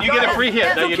through? You get a free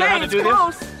hit. Now you know how to do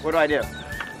this? What do I do?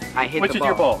 I hit Which the is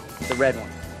your ball? The red one.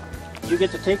 You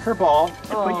get to take her ball and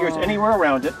put yours anywhere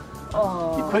around it.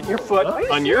 You put your foot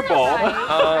on your ball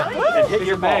and hit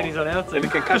your ball. He's on outside. And the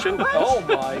concussion. Oh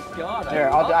my God.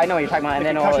 There, I know what you're talking about, and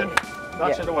then Concussion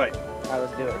knocks it away. All right,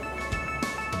 let's do it.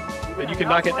 And you can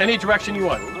knock it any direction you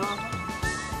want.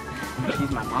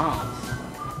 She's my mom.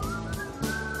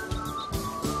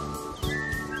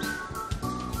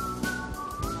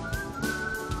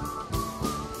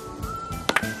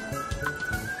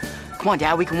 Come on,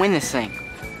 Dad, we can win this thing.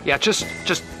 Yeah, just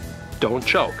don't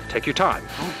choke. Take your time.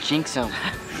 Don't jinx him.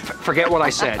 Forget what I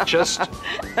said. Just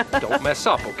don't mess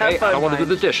up, okay? I don't want to do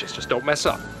the dishes. Just don't mess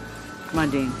up. Come on,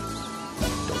 Dean.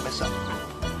 Don't mess up.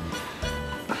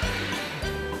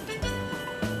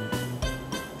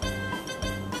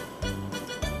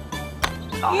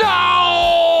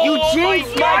 No! You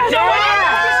jinxed my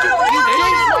dad! You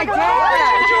jinxed my dad!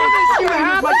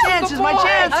 My chance is my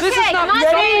chance. This Okay, is not come on,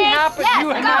 ready. Sadie. Happen. Yes, You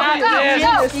go, had go,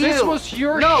 this. go. This was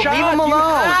your No, shot. leave him You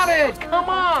alone. had it. Come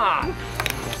on.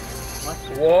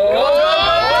 Whoa!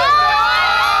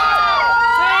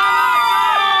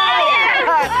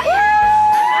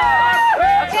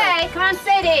 Okay, come on,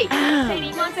 Sadie.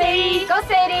 Sadie, come on, Sadie. Go,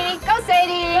 Sadie. Go,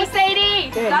 Sadie. Go, Sadie.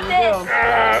 Got this.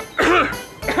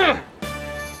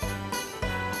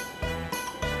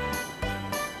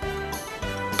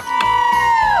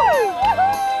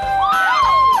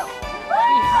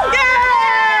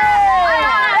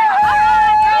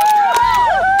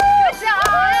 Good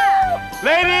job.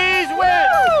 Ladies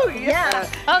win! Yeah,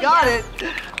 got it.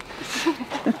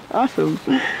 Awesome.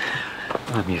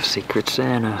 I'm your secret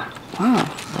Santa. Wow.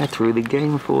 I threw the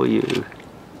game for you.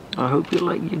 I hope you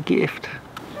like your gift.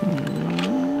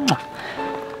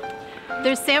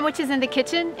 There's sandwiches in the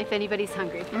kitchen if anybody's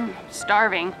hungry.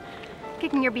 Starving.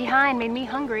 Kicking your behind made me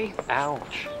hungry.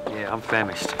 Ouch. Yeah, I'm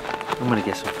famished. I'm gonna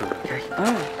get some food, okay?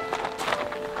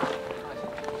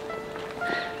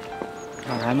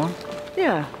 All right, Mom?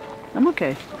 Yeah, I'm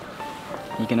okay.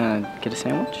 You gonna get a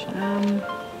sandwich?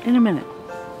 In a minute.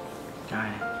 All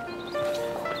right.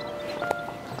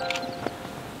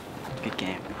 Good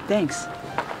game. Thanks.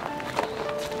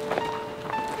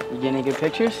 You get any good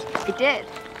pictures? I did.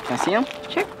 Can I see them?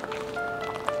 Sure.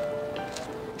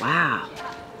 Wow.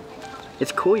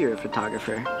 It's cool you're a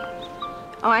photographer.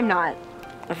 Oh, I'm not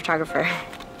a photographer.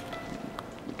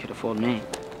 You could have fooled me.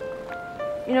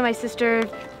 You know, my sister,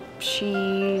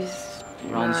 she's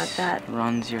not that.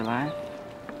 Runs your life?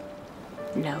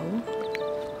 No.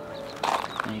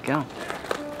 There you go.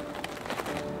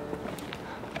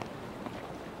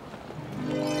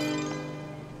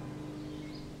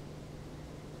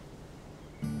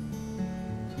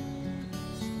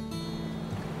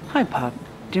 Hi, Pop.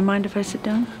 Do you mind if I sit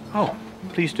down? Oh,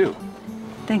 please do.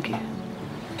 Thank you.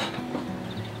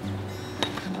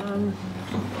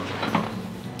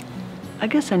 I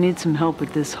guess I need some help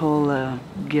with this whole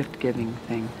gift-giving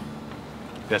thing.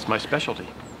 That's my specialty.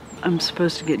 I'm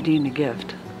supposed to get Dean a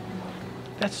gift.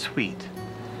 That's sweet.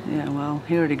 Yeah, well,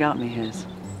 he already got me his.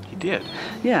 He did.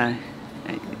 Yeah,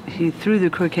 he threw the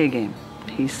croquet game.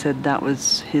 He said that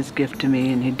was his gift to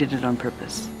me, and he did it on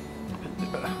purpose.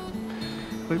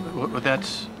 Well,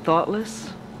 that's... Thoughtless,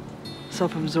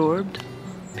 self-absorbed,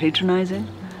 patronizing.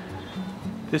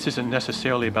 This isn't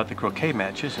necessarily about the croquet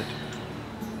match, is it?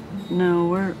 No,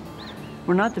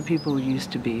 we're not the people we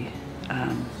used to be,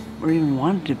 or even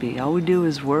wanted to be. All we do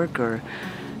is work, or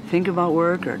think about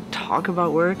work, or talk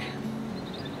about work.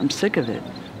 I'm sick of it.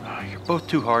 Oh, you're both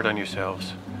too hard on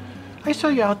yourselves. I saw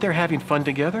you out there having fun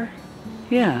together.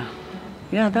 Yeah,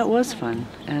 that was fun,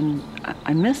 and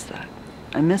I miss that.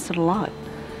 I miss it a lot.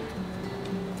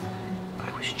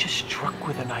 I was just struck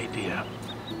with an idea.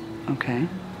 Okay.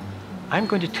 I'm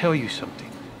going to tell you something.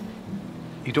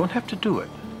 You don't have to do it,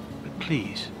 but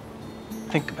please,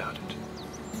 think about it.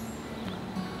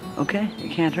 Okay,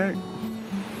 it can't hurt.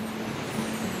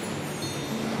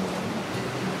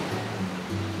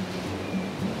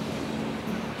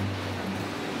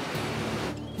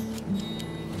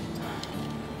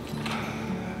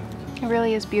 It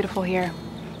really is beautiful here.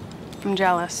 I'm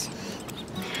jealous.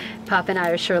 Pop and I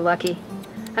are sure lucky.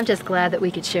 I'm just glad that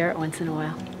we could share it once in a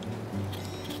while.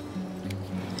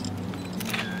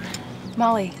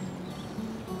 Molly,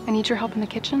 I need your help in the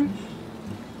kitchen.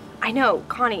 I know,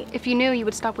 Connie. If you knew, you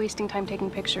would stop wasting time taking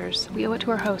pictures. We owe it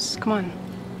to our hosts. Come on.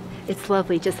 It's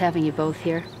lovely just having you both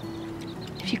here.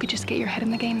 If you could just get your head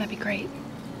in the game, that'd be great.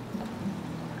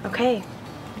 Okay.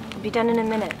 I'll be done in a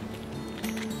minute.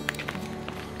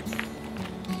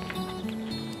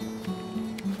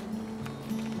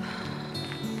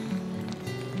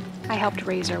 I helped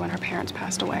raise her when her parents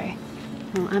passed away.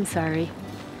 Oh, I'm sorry.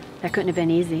 That couldn't have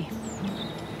been easy.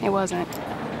 It wasn't.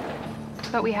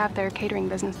 But we have their catering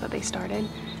business that they started.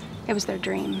 It was their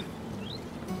dream.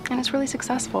 And it's really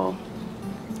successful.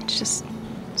 It's just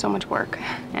so much work.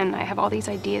 And I have all these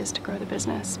ideas to grow the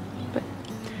business. But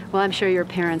well, I'm sure your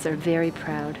parents are very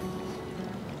proud.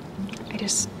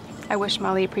 I wish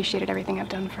Molly appreciated everything I've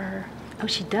done for her. Oh,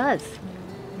 she does.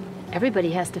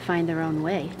 Everybody has to find their own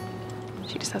way.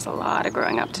 She just has a lot of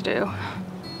growing up to do.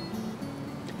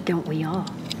 Don't we all?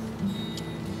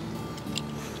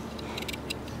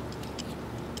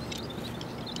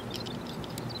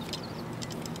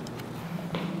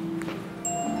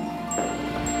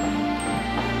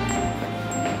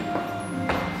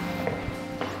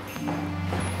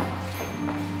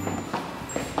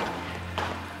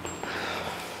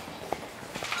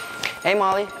 Hey,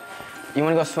 Molly. You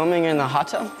want to go swimming in the hot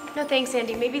tub? No thanks,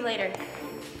 Andy. Maybe later.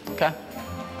 Okay.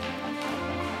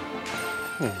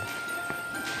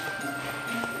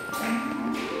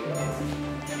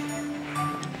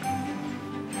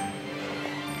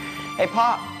 Hey,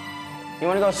 Pop. You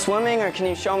want to go swimming, or can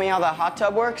you show me how the hot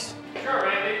tub works? Sure,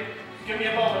 Randy. Give me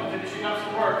a moment, finishing up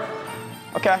some work.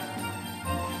 Okay.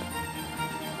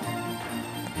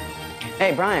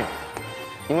 Hey, Brian.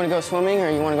 You want to go swimming, or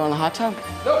you want to go in the hot tub?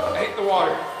 Nope, I hate the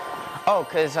water. Oh,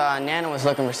 because Nana was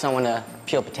looking for someone to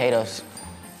peel potatoes.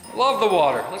 Love the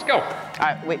water. Let's go. All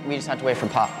right, wait, we just have to wait for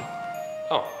Pop.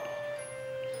 Oh.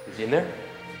 Is he in there?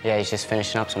 Yeah, he's just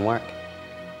finishing up some work.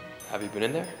 Have you been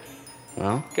in there?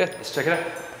 No? Good, let's check it out.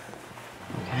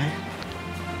 Okay.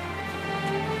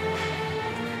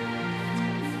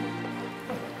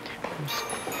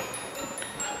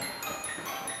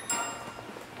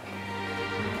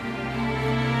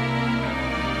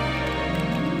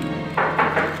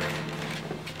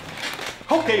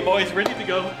 Okay, boys, ready to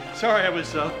go. Sorry, I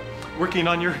was working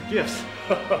on your gifts.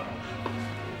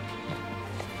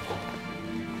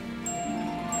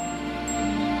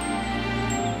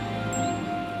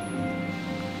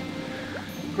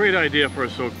 Great idea for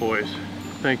us soak, boys.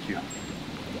 Thank you.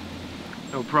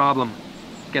 No problem.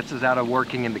 Gets us out of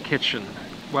working in the kitchen.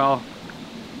 Well,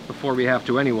 before we have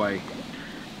to anyway.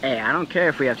 Hey, I don't care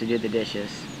if we have to do the dishes.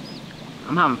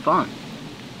 I'm having fun.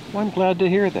 Well, I'm glad to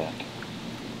hear that.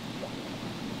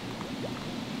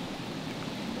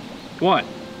 What?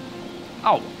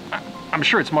 Oh, I'm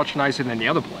sure it's much nicer than the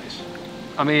other place.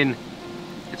 I mean,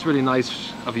 it's really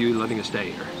nice of you letting us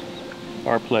stay here.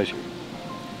 Our pleasure.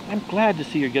 I'm glad to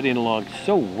see you're getting along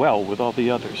so well with all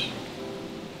the others.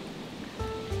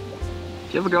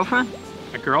 Do you have a girlfriend?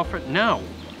 A girlfriend? No.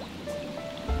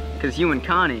 Because you and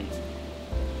Connie.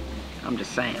 I'm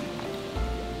just saying.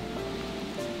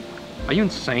 Are you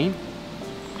insane?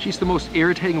 She's the most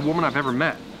irritating woman I've ever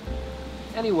met.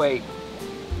 Anyway,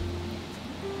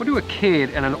 what do a kid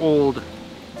and an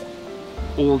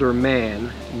older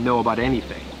man know about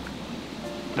anything?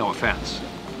 No offense.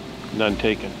 None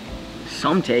taken.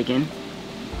 Some taken.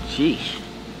 Sheesh.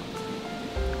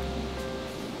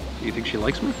 Do you think she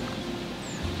likes me?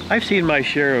 I've seen my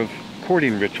share of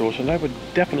courting rituals, and I would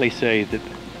definitely say that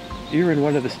you're in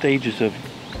one of the stages of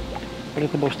one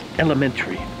of the most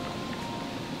elementary.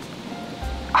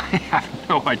 I have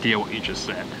no idea what you just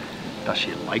said. Does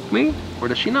she like me, or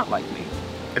does she not like me?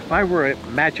 If I were a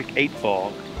magic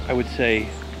 8-ball, I would say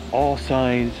all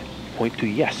signs point to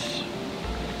yes.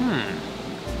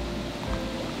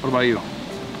 What about you?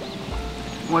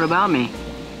 What about me?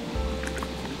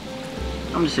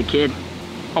 I'm just a kid.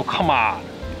 Oh, come on.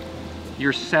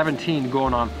 You're 17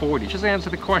 going on 40. Just answer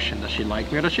the question. Does she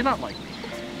like me or does she not like me?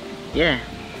 Yeah,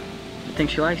 I think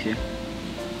she likes you.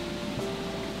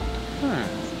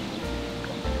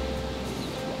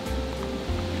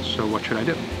 So what should I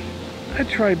do? I'd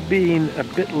try being a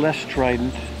bit less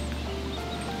strident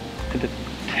and a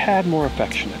tad more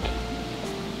affectionate.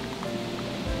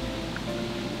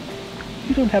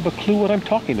 You don't have a clue what I'm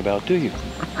talking about, do you?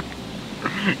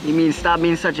 You mean stop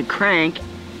being such a crank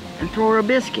and throw her a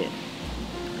biscuit?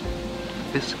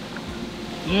 Biscuit?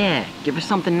 Yeah, give her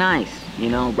something nice. You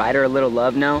know, write her a little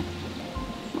love note.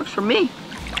 Works for me.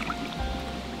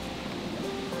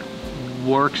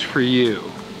 Works for you.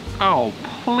 Oh,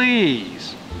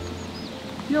 please.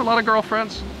 You have a lot of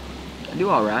girlfriends? I do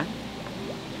all right.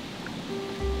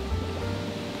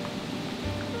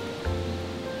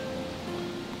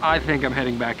 I think I'm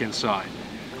heading back inside.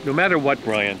 No matter what,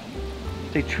 Brian,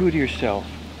 stay true to yourself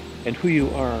and who you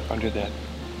are under that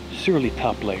surly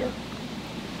top layer.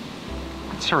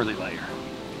 Surly layer.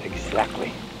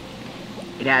 Exactly.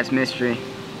 It adds mystery.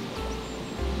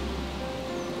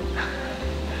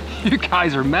 You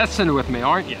guys are messing with me,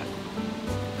 aren't you?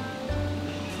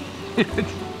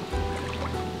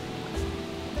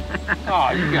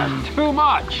 Oh, you got too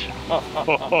much.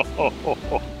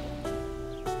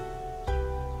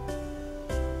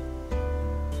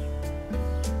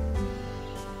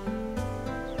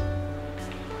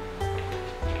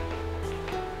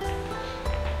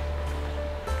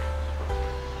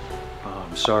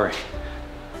 I'm sorry.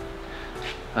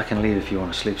 I can leave if you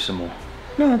want to sleep some more.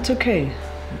 No, it's okay.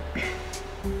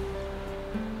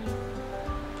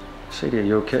 Sadie, are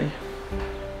you okay?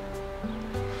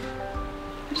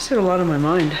 I just had a lot on my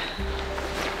mind.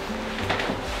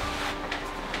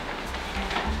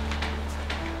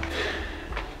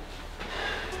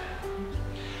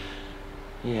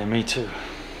 Yeah, me too.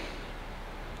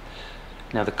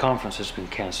 Now the conference has been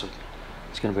cancelled.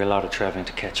 There's going to be a lot of traveling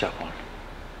to catch up on.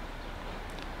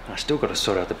 I still got to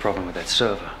sort out the problem with that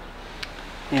server.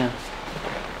 Yeah.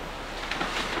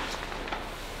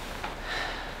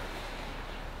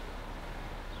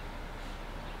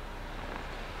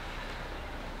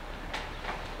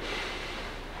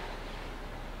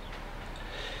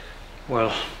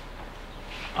 Well,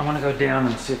 I want to go down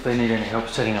and see if they need any help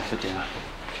setting up for dinner.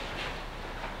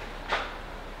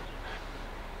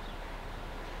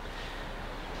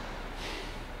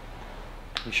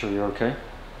 You sure you're okay?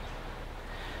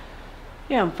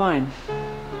 Yeah, I'm fine.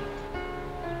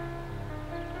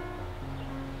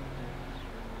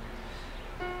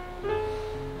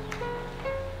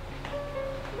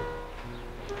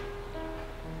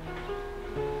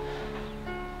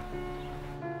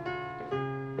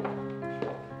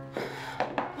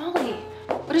 Molly,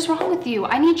 what is wrong with you?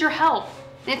 I need your help.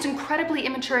 And it's incredibly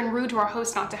immature and rude to our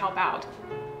host not to help out.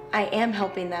 I am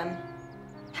helping them.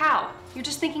 How? You're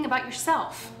just thinking about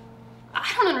yourself.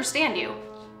 I don't understand you.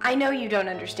 I know you don't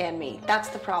understand me. That's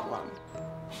the problem.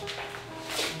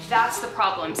 That's the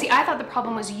problem. See, I thought the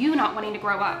problem was you not wanting to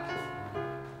grow up.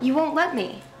 You won't let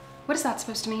me. What is that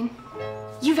supposed to mean?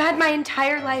 You've had my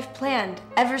entire life planned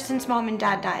ever since Mom and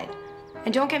Dad died.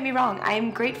 And don't get me wrong, I am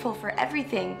grateful for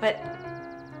everything, but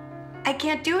I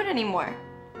can't do it anymore.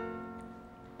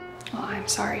 Well, I'm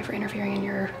sorry for interfering in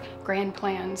your grand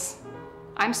plans.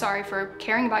 I'm sorry for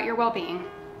caring about your well-being.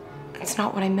 It's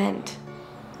not what I meant.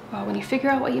 Well, when you figure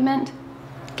out what you meant,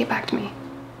 get back to me.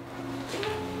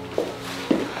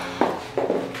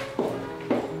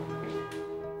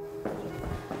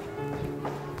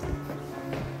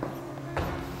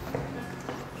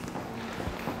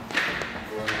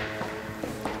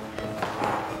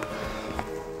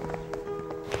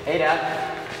 Hey, Dad.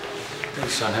 Hey,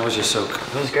 son, how was your soak?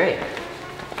 It was great.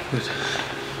 Good.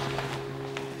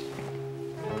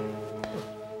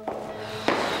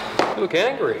 You look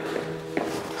angry.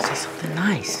 Say something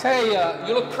nice. Hey,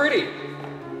 you look pretty.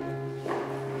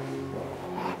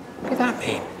 What did that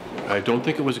mean? I don't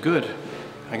think it was good.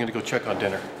 I'm gonna go check on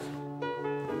dinner.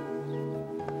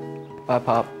 Bye,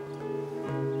 Pop.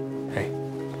 Hey,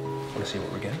 wanna see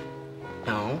what we're getting?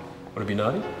 No. Wanna be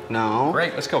naughty? No.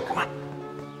 Great, let's go, come on.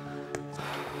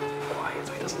 Quiet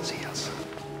so he doesn't see us.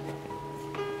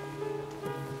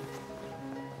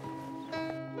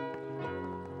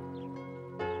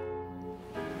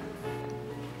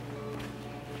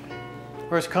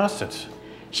 Where's Constance?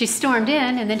 She stormed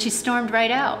in and then she stormed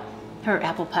right out. Her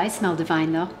apple pie smelled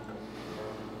divine, though.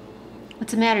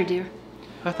 What's the matter, dear?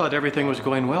 I thought everything was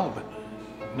going well, but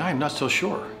now I'm not so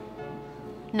sure.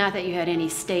 Not that you had any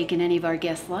stake in any of our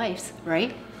guests' lives,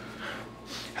 right?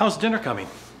 How's dinner coming?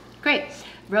 Great.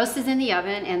 Roast is in the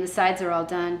oven and the sides are all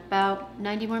done. About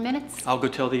 90 more minutes? I'll go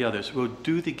tell the others. We'll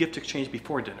do the gift exchange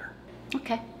before dinner.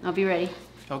 Okay, I'll be ready.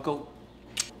 I'll go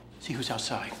see who's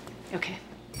outside. Okay.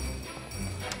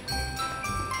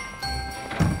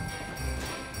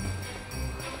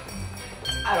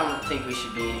 I don't think we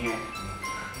should be in here.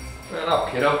 Man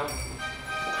up, kiddo.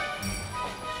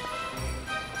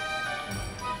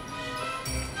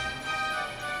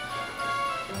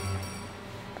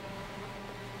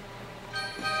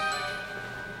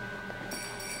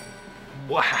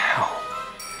 Wow.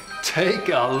 Take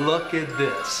a look at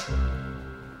this.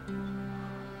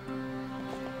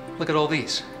 Look at all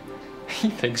these. He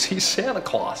thinks he's Santa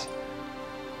Claus.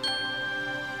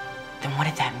 Then what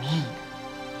did that mean?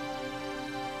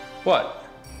 What?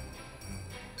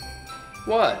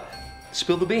 What?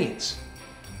 Spill the beans.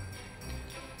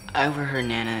 I overheard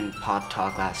Nana and Pop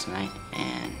talk last night,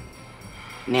 and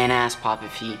Nana asked Pop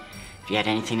if he you had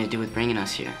anything to do with bringing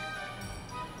us here.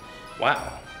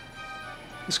 Wow.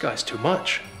 This guy's too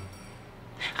much.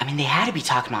 I mean, they had to be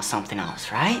talking about something else,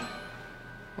 right?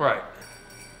 Right.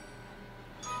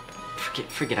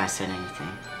 Forget I said anything.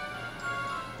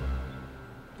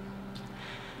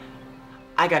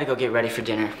 I gotta go get ready for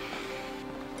dinner.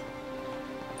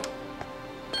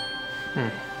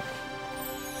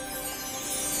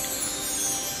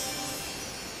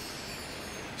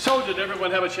 So, did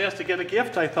everyone have a chance to get a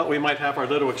gift? I thought we might have our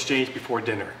little exchange before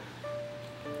dinner.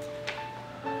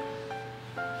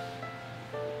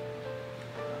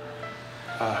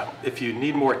 If you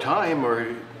need more time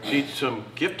or need some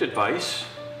gift advice.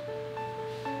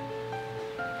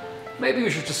 Maybe we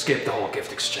should just skip the whole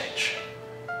gift exchange.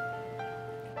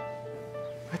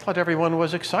 I thought everyone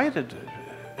was excited,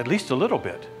 at least a little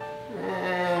bit.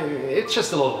 It's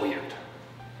just a little weird.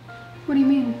 What do you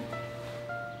mean?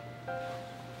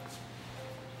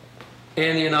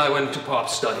 Andy and I went to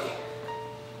Pop's study.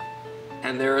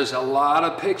 And there is a lot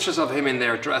of pictures of him in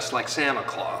there dressed like Santa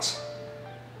Claus.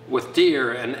 With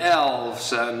deer and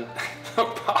elves and...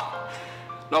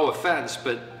 No offense,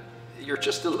 but you're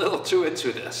just a little too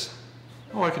into this.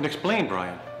 Oh, I can explain,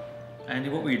 Brian. Andy,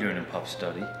 what were you doing in Pop's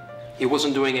study? He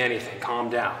wasn't doing anything. Calm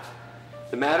down.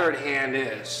 The matter at hand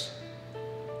is,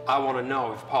 I want to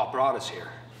know if Pop brought us here.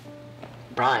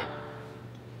 Brian.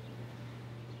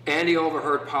 Andy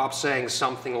overheard Pop saying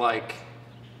something like,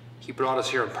 he brought us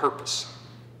here on purpose.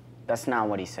 That's not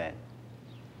what he said.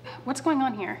 What's going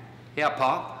on here? Yeah,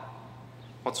 Pop.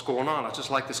 What's going on? I'd just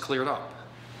like this cleared up.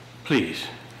 Please.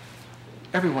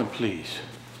 Everyone, please.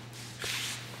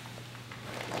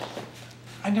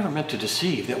 I never meant to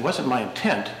deceive. That wasn't my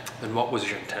intent. Then what was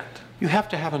your intent? You have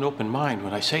to have an open mind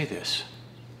when I say this.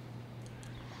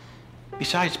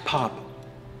 Besides Pop,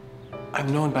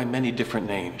 I'm known by many different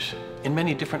names, in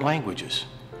many different languages.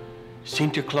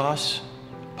 Santa Claus,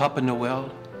 Papa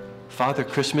Noel, Father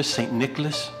Christmas, St.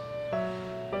 Nicholas.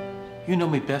 You know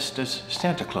me best as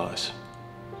Santa Claus.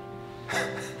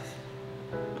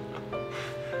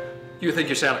 You think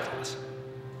you're Santa Claus?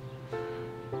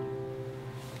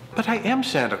 But I am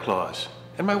Santa Claus,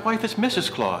 and my wife is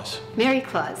Mrs. Claus. Mary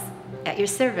Claus, at your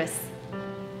service.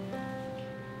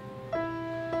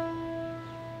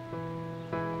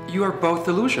 You are both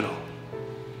delusional.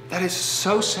 That is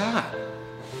so sad.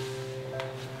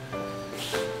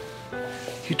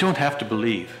 You don't have to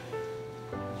believe.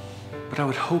 But I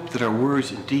would hope that our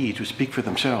words and deeds would speak for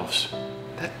themselves.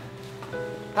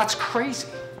 That's crazy.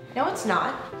 No, it's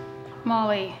not.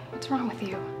 Molly, what's wrong with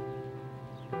you?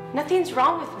 Nothing's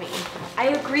wrong with me. I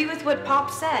agree with what Pop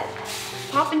said.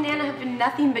 Pop and Nana have been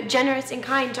nothing but generous and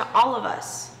kind to all of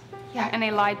us. Yeah, and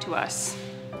they lied to us.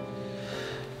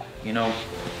 You know,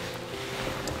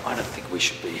 I don't think we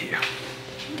should be here.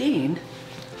 Dean?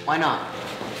 Why not?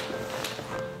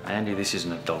 Andy, this is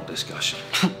an adult discussion.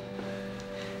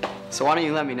 So why don't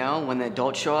you let me know when the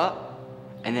adults show up,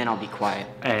 and then I'll be quiet.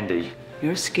 Andy.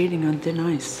 You're skating on thin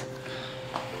ice.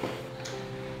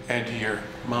 And your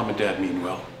mom and dad mean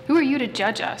well. Who are you to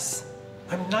judge us?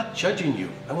 I'm not judging you.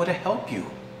 I want to help you.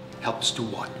 Help us do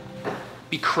what?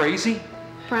 Be crazy?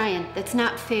 Brian, that's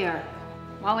not fair.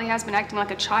 Molly has been acting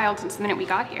like a child since the minute we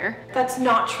got here. That's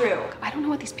not true. I don't know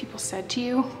what these people said to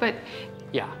you, but...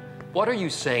 Yeah. What are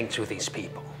you saying to these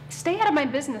people? Stay out of my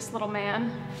business, little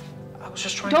man. I was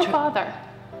just trying to... Don't bother.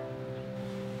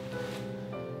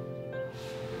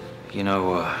 You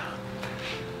know,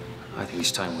 I think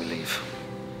it's time we leave.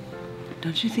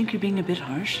 Don't you think you're being a bit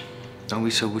harsh? Don't be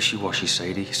so wishy-washy,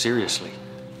 Sadie. Seriously.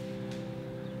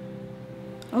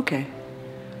 Okay.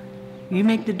 You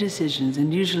make the decisions,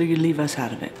 and usually you leave us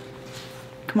out of it.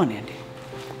 Come on, Andy.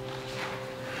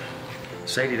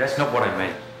 Sadie, that's not what I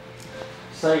meant.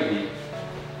 Sadie.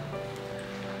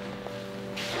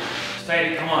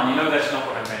 Sadie, come on. You know that's not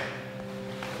what I meant.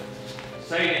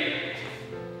 Sadie.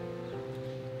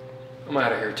 I'm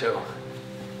out of here, too.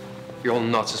 You're all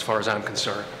nuts as far as I'm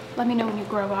concerned. Let me know when you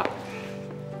grow up.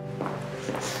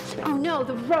 Oh no,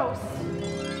 the roast!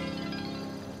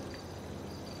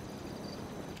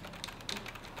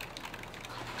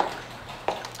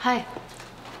 Hi.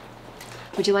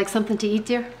 Would you like something to eat,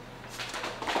 dear?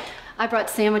 I brought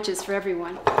sandwiches for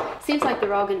everyone. Seems like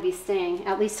they're all going to be staying,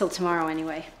 at least till tomorrow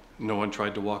anyway. No one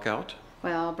tried to walk out?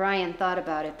 Well, Brian thought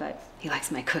about it, but he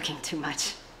likes my cooking too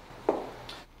much.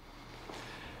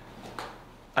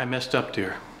 I messed up,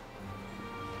 dear.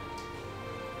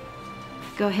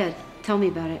 Go ahead. Tell me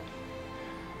about it.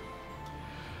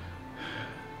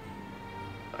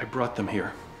 I brought them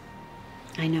here.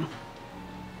 I know.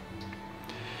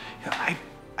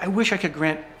 I wish I could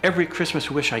grant every Christmas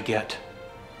wish I get.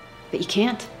 But you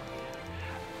can't.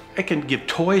 I can give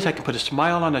toys, I can put a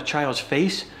smile on a child's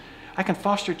face, I can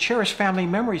foster cherished family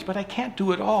memories, but I can't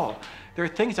do it all. There are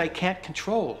things I can't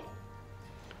control.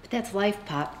 But that's life,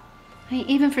 Pop. I mean,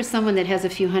 even for someone that has a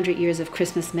few hundred years of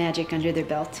Christmas magic under their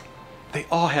belt. They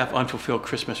all have unfulfilled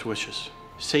Christmas wishes.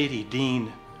 Sadie,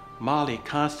 Dean, Molly,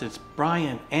 Constance,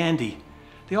 Brian, Andy.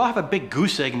 They all have a big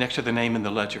goose egg next to their name in the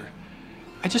ledger.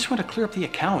 I just want to clear up the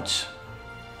accounts.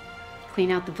 Clean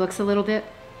out the books a little bit?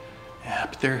 Yeah,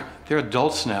 but they're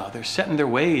adults now. They're set in their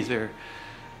ways. They're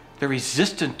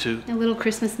resistant to... A little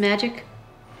Christmas magic?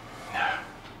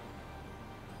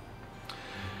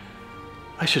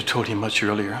 I should have told you much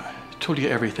earlier. I told you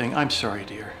everything. I'm sorry,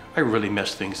 dear. I really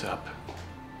messed things up.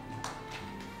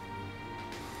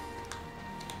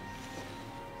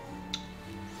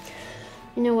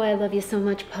 You know why I love you so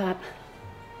much, Pop?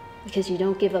 Because you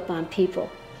don't give up on people.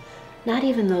 Not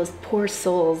even those poor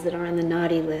souls that are on the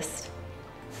naughty list.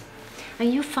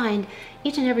 And you find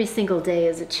each and every single day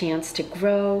is a chance to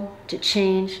grow, to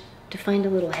change, to find a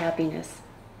little happiness.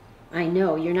 I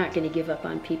know you're not going to give up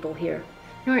on people here,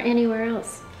 nor anywhere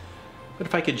else. But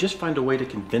if I could just find a way to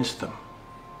convince them.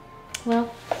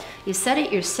 Well, you said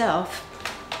it yourself.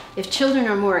 If children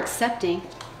are more accepting,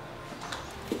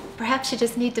 perhaps you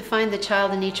just need to find the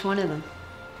child in each one of them.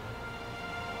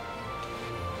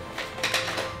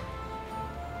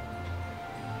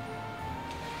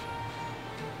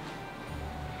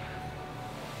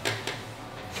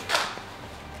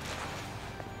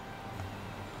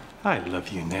 I love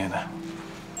you, Nana.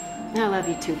 I love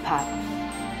you too, Pop.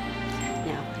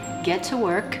 Now, get to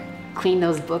work, clean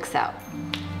those books out.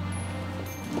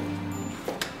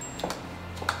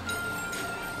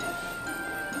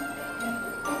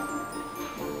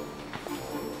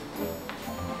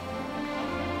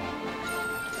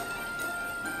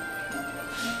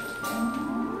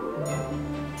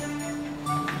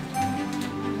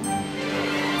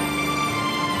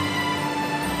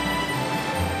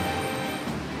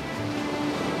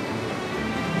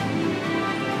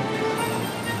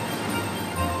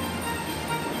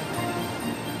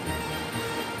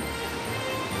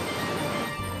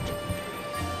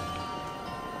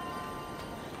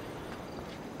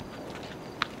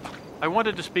 I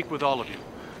wanted to speak with all of you.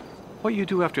 What you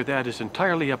do after that is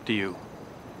entirely up to you.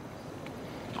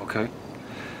 Okay.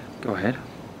 Go ahead.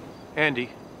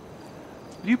 Andy,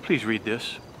 will you please read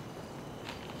this?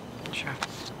 Sure.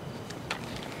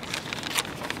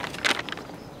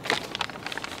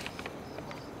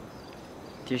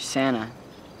 Dear Santa,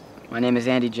 my name is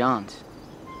Andy Johns.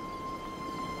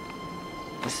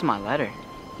 This is my letter.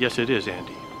 Yes, it is,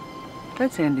 Andy.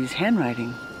 That's Andy's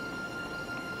handwriting.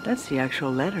 That's the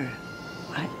actual letter.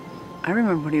 I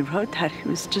remember when he wrote that, he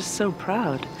was just so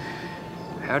proud.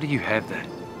 How do you have that?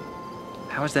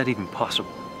 How is that even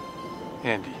possible?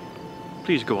 Andy,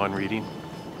 please go on reading.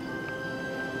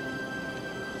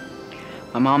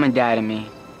 My mom and dad and me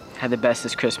had the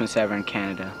bestest Christmas ever in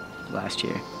Canada last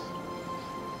year.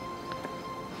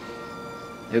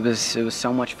 It was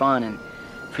so much fun, and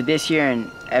for this year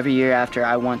and every year after,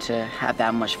 I want to have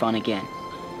that much fun again.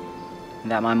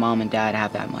 And that my mom and dad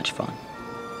have that much fun.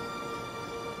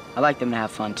 I'd like them to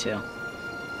have fun too.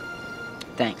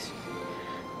 Thanks.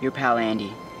 Your pal Andy.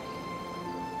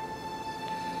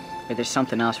 Wait, there's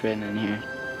something else written in here.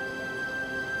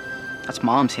 That's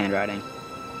Mom's handwriting.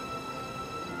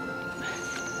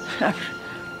 I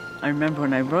remember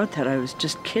when I wrote that, I was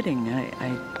just kidding.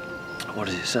 What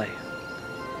does it say?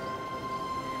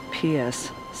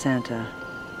 P.S. Santa,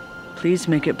 please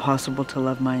make it possible to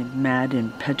love my mad,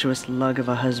 impetuous lug of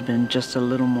a husband just a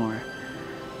little more.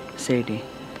 Sadie.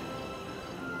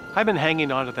 I've been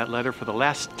hanging on to that letter for the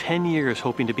last 10 years,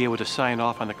 hoping to be able to sign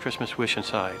off on the Christmas wish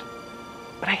inside.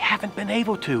 But I haven't been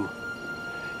able to.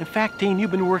 In fact, Dean,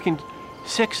 you've been working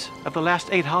 6 of the last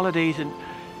 8 holidays, and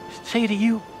Sadie,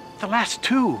 you, the last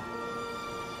 2.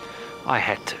 I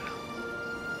had to.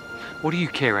 What do you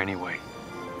care anyway?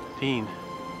 Dean,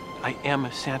 I am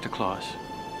Santa Claus.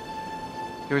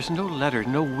 There is no letter,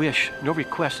 no wish, no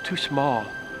request too small,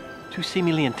 too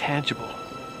seemingly intangible.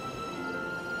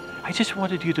 I just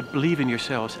wanted you to believe in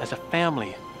yourselves as a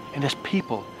family and as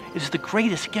people. It is the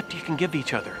greatest gift you can give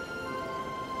each other.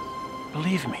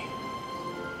 Believe me.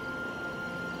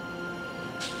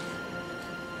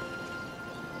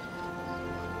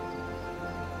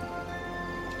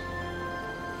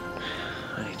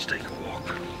 I need to take a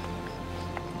walk.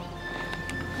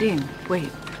 Dean,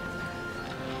 wait.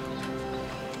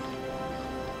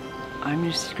 I'm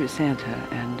your secret Santa,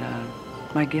 and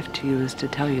my gift to you is to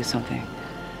tell you something.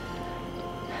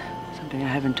 Something I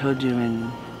haven't told you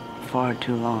in far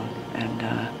too long. And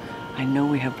I know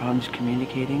we have problems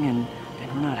communicating, and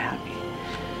we're not happy.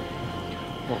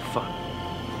 Well, fun.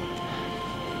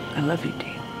 I love you,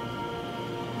 Dean.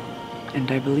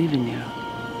 And I believe in you.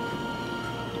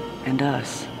 And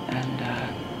us. And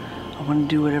I want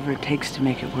to do whatever it takes to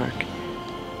make it work.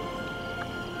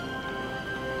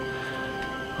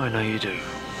 I know you do.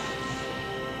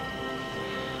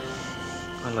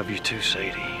 I love you too,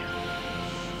 Sadie.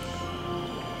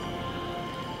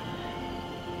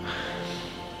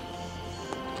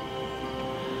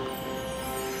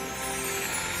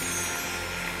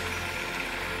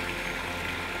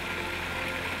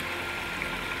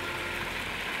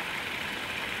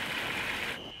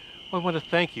 I want to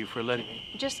thank you for letting me.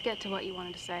 Just get to what you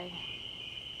wanted to say.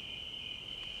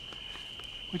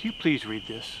 Would you please read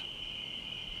this?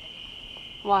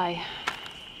 Why?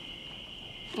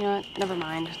 You know what? Never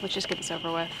mind. Let's just get this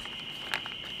over with.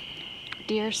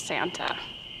 Dear Santa,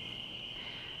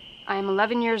 I am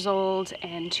 11 years old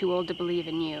and too old to believe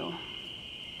in you.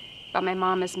 But my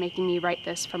mom is making me write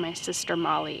this for my sister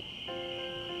Molly.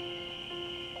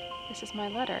 This is my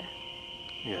letter.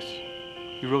 Yes.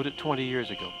 You wrote it 20 years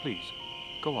ago. Please,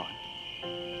 go on.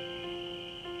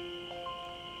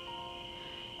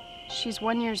 She's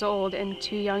 1 year old and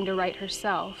too young to write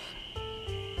herself.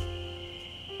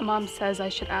 Mom says I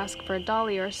should ask for a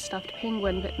dolly or a stuffed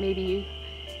penguin, but maybe you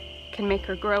can make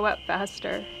her grow up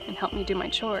faster and help me do my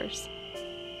chores.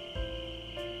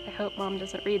 I hope Mom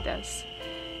doesn't read this.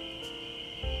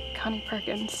 Connie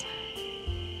Perkins.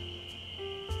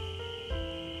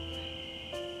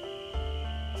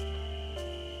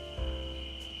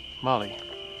 Molly,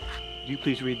 would you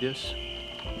please read this?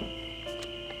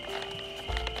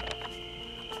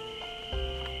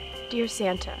 Dear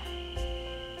Santa,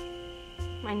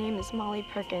 my name is Molly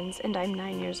Perkins and I'm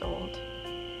 9 years old.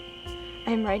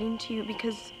 I am writing to you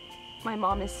because my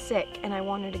mom is sick and I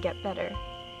want her to get better.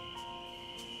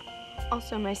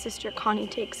 Also, my sister Connie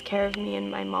takes care of me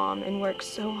and my mom and works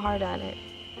so hard at it.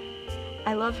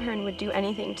 I love her and would do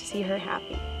anything to see her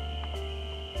happy.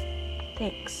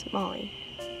 Thanks, Molly.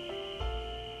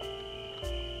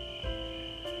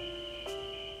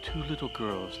 Two little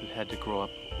girls that had to grow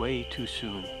up way too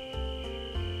soon.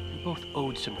 You both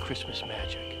owed some Christmas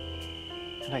magic,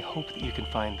 and I hope that you can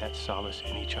find that solace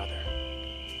in each other.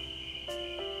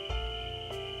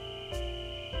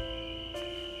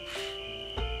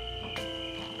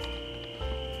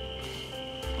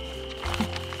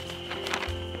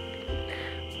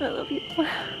 I love you.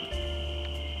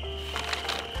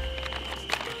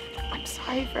 I'm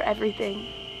sorry for everything.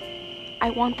 I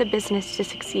want the business to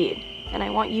succeed. And I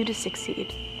want you to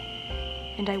succeed.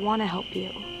 And I want to help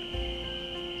you.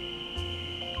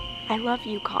 I love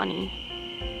you, Connie.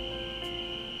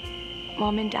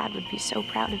 Mom and Dad would be so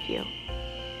proud of you.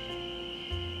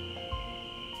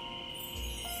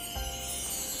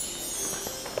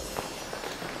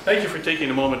 Thank you for taking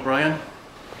a moment, Brian.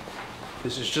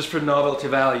 This is just for novelty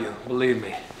value, believe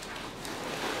me.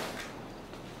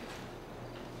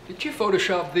 Did you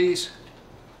Photoshop these?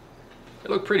 They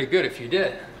look pretty good if you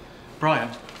did.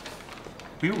 Brian,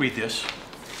 will you read this?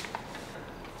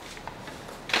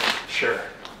 Sure.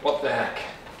 What the heck?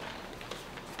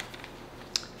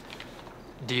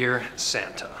 Dear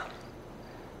Santa,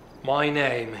 my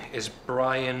name is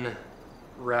Brian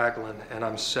Ragland and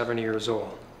I'm 7 years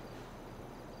old.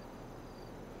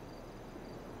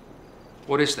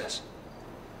 What is this?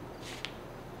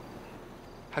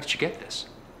 How did you get this?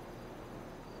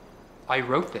 I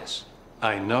wrote this.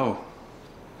 I know.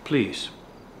 Please.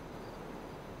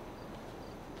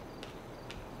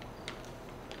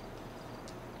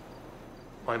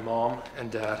 My mom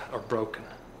and dad are broken.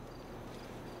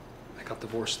 I got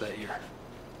divorced that year.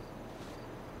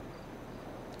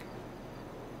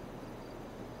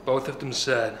 Both of them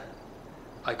said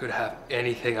I could have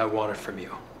anything I wanted from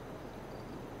you.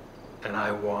 And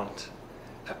I want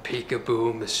a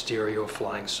peekaboo Mysterio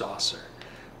flying saucer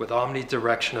with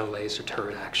omnidirectional laser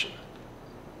turret action.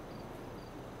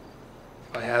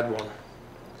 If I had one,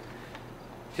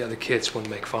 the other kids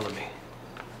wouldn't make fun of me.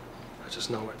 I just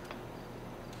know it.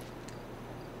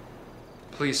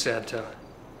 Please, Santa.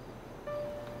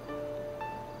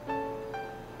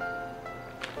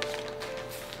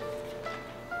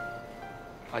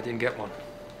 I didn't get one.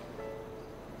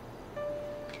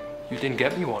 You didn't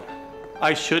get me one.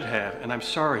 I should have, and I'm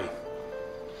sorry.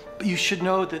 But you should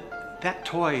know that that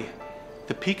toy,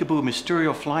 the Peekaboo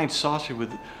Mysterio flying saucer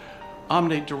with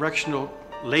omnidirectional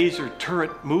laser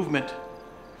turret movement,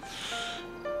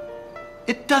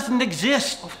 it doesn't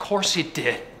exist. Of course it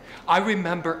did. I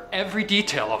remember every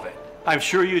detail of it. I'm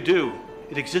sure you do.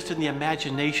 It exists in the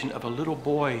imagination of a little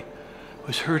boy who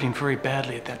was hurting very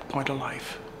badly at that point of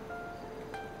life.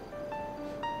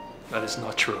 That is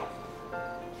not true.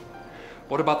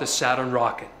 What about the Saturn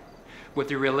rocket with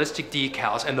the realistic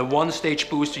decals and the one-stage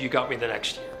booster you got me the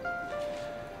next year?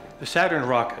 The Saturn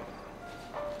rocket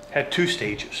had 2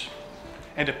 stages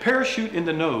and a parachute in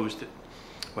the nose that,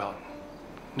 well,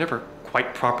 never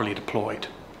quite properly deployed.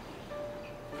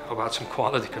 How about some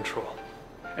quality control?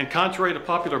 And contrary to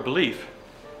popular belief,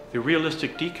 the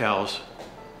realistic decals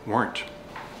weren't.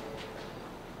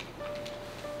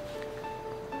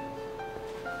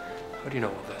 How do you know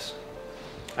all this?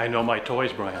 I know my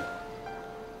toys, Brian.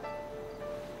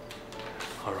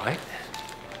 All right.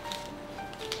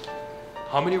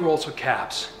 How many rolls of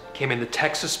caps came in the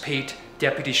Texas Pete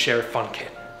Deputy Sheriff Fun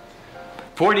Kit?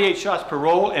 48 shots per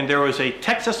roll, and there was a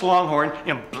Texas Longhorn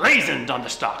emblazoned on the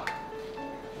stock.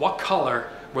 What color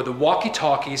were the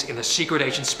walkie-talkies in the Secret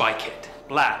Agent Spy Kit?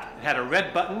 Black. It had a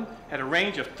red button, had a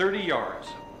range of 30 yards.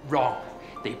 Wrong.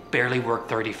 They barely worked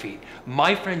 30 feet.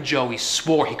 My friend Joey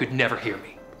swore he could never hear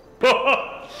me.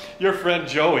 Your friend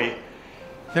Joey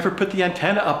never put the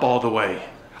antenna up all the way.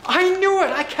 I knew it!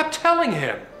 I kept telling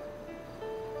him!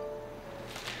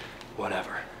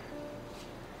 Whatever.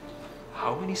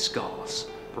 How many skulls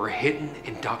were hidden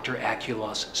in Dr.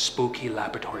 Acula's spooky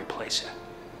laboratory playset?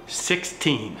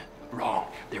 16. Wrong.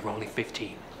 There were only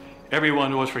 15.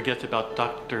 Everyone always forgets about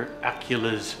Dr.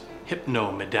 Acula's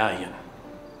hypno medallion.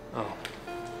 Oh,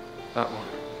 that one.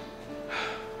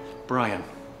 Brian,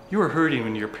 you were hurting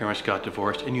when your parents got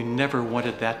divorced, and you never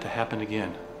wanted that to happen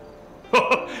again.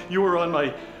 You were on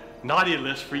my naughty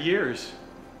list for years.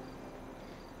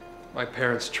 My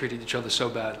parents treated each other so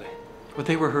badly. Well,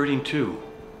 they were hurting too,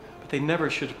 but they never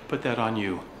should have put that on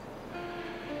you.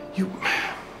 You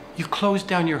closed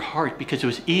down your heart because it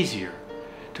was easier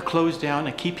to close down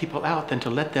and keep people out than to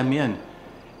let them in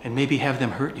and maybe have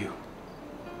them hurt you.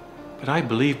 But I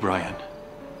believe, Brian,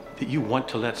 that you want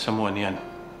to let someone in.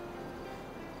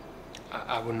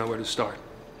 I wouldn't know where to start.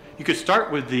 You could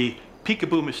start with the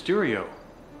Peekaboo Mysterio.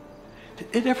 Did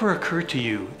it ever occur to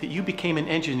you that you became an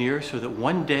engineer so that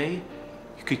one day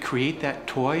you could create that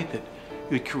toy that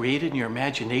you had created in your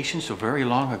imagination so very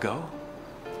long ago?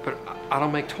 But I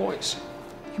don't make toys.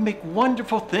 You make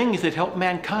wonderful things that help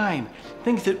mankind,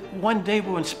 things that one day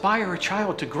will inspire a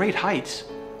child to great heights.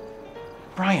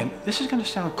 Brian, this is going to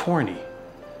sound corny,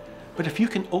 but if you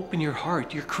can open your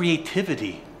heart, your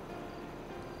creativity,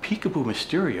 Peekaboo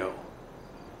Mysterio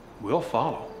will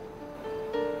follow.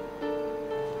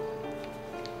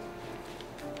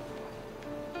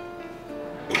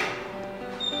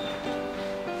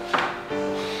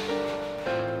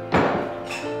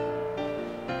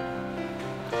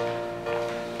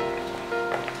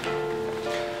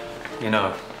 You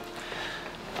know,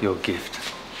 your gift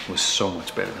was so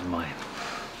much better than mine.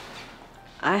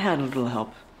 I had a little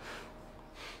help.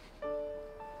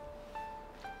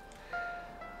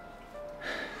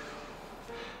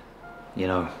 You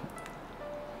know,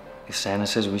 if Santa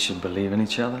says we should believe in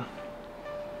each other,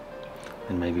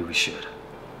 then maybe we should.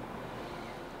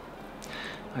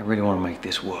 I really want to make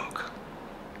this work.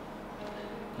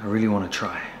 I really want to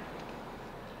try.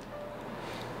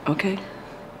 Okay.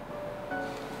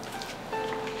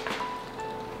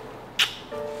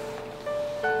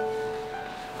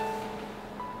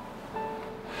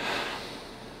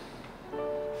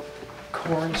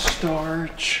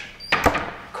 Cornstarch.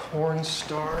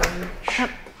 Cornstarch.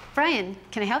 Brian,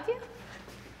 can I help you?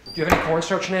 Do you have any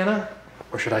cornstarch, Nana?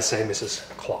 Or should I say Mrs.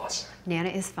 Claus? Nana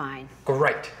is fine.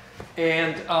 Great.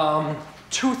 And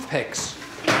toothpicks.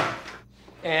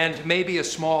 And maybe a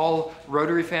small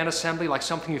rotary fan assembly, like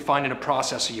something you find in a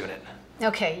processor unit.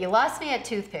 Okay, you lost me at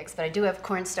toothpicks, but I do have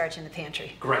cornstarch in the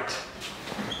pantry. Great.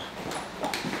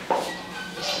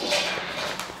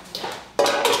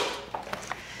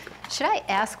 Should I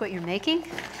ask what you're making?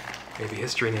 Maybe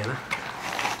history, Nana.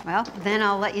 Well, then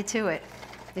I'll let you to it.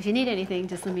 If you need anything,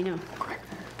 just let me know. Great.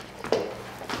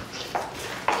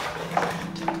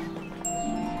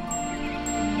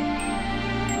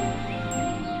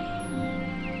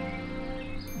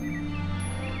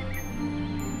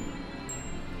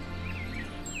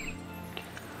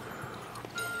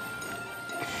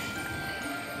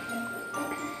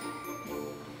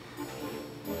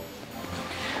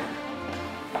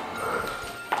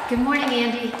 Good morning,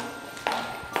 Andy.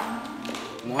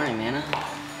 Good morning, Nana.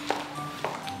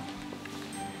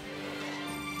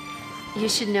 You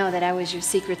should know that I was your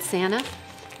secret Santa,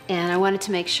 and I wanted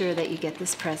to make sure that you get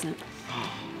this present. Oh,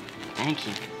 thank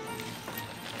you.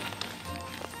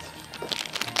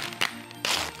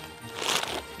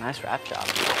 Nice wrap job.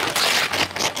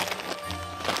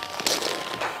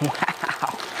 Wow.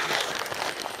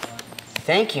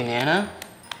 Thank you, Nana.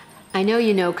 I know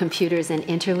you know computers and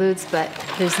interludes, but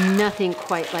there's nothing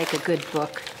quite like a good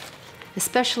book.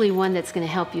 especially one that's going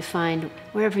to help you find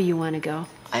wherever you want to go.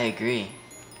 I agree.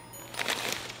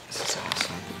 This is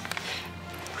awesome.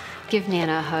 Give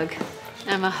Nana a hug.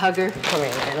 I'm a hugger. Come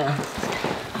here, Nana.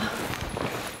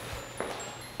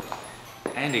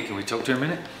 Andy, can we talk to you a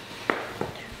minute?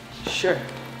 Sure.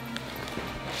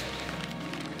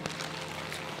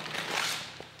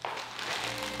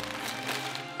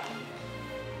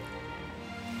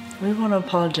 We want to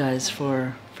apologize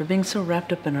for being so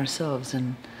wrapped up in ourselves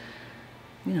and,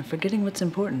 you know, forgetting what's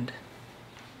important.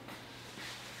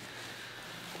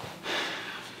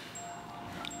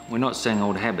 We're not saying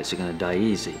old habits are going to die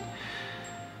easy,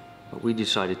 but we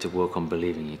decided to work on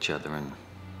believing each other and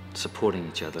supporting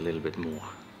each other a little bit more.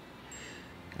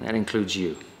 And that includes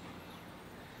you.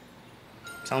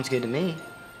 Sounds good to me.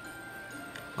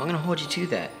 I'm gonna hold you to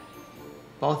that.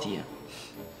 Both of you.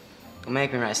 Don't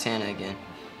make me write Santa again.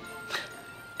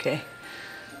 Okay.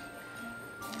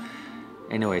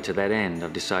 Anyway, to that end,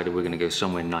 I've decided we're going to go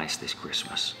somewhere nice this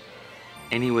Christmas.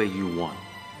 Anywhere you want.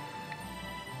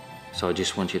 So I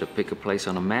just want you to pick a place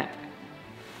on a map,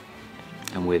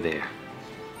 and we're there.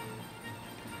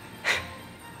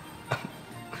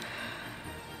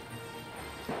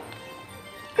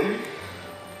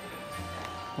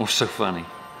 What's so funny?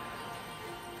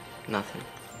 Nothing.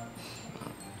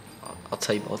 I'll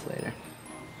tell you both later.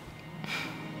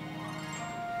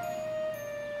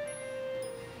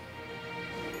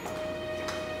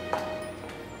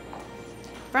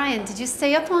 Brian, did you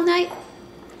stay up all night?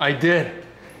 I did,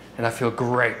 and I feel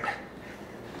great.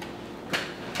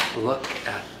 Look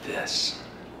at this.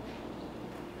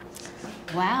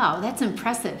 Wow, that's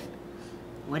impressive.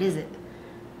 What is it?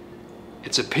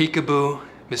 It's a Peekaboo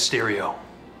Mysterio.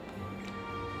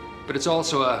 But it's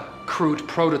also a crude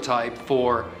prototype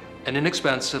for an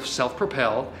inexpensive,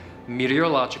 self-propelled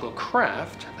meteorological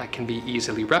craft that can be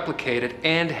easily replicated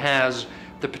and has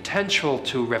the potential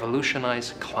to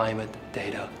revolutionize climate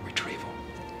data retrieval.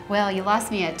 Well, you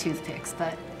lost me at toothpicks,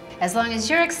 but as long as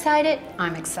you're excited,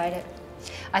 I'm excited.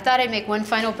 I thought I'd make one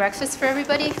final breakfast for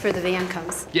everybody before the van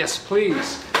comes. Yes,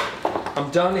 please.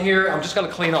 I'm done here. I'm just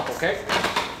gonna clean up, okay?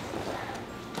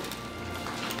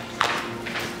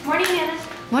 Morning, Hannah.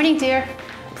 Morning, dear.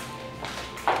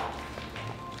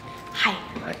 Hi.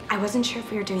 I wasn't sure if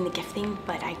we were doing the gift thing,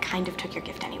 but I kind of took your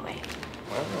gift anyway.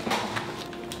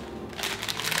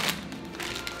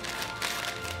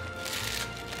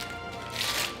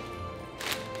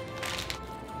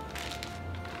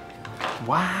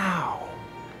 Wow.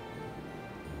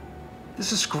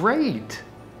 This is great.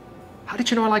 How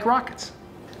did you know I like rockets?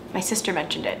 My sister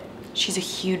mentioned it. She's a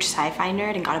huge sci-fi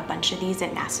nerd and got a bunch of these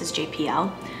at NASA's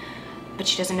JPL. But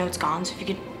she doesn't know it's gone, so if you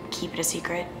could keep it a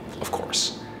secret. Of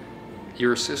course.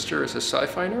 Your sister is a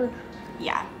sci-fi nerd?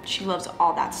 Yeah, she loves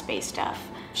all that space stuff.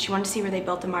 She wanted to see where they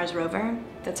built the Mars rover.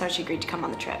 That's how she agreed to come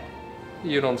on the trip.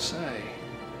 You don't say.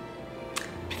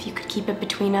 If you could keep it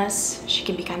between us, she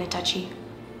can be kind of touchy.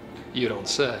 You don't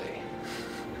say.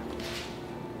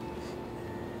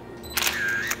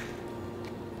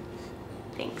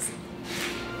 Thanks.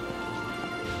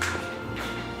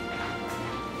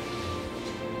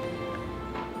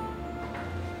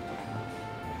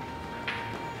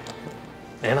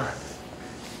 Anna,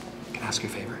 can I ask you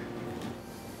a favor?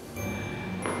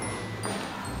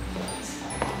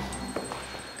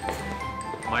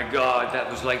 My God, that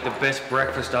was like the best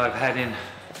breakfast I've had in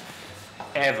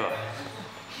ever.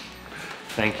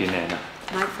 Thank you, Nana.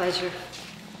 My pleasure.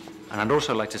 And I'd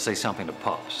also like to say something to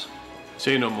Pops.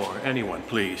 Say no more, anyone,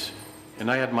 please. And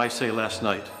I had my say last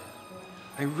night.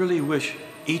 I really wish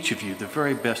each of you the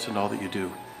very best in all that you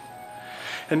do.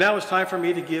 And now it's time for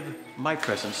me to give my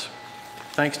presents,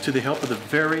 thanks to the help of the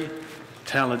very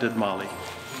talented Molly.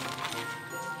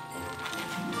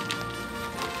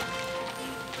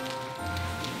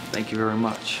 Thank you very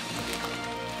much.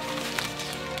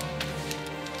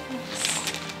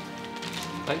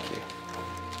 Thank you.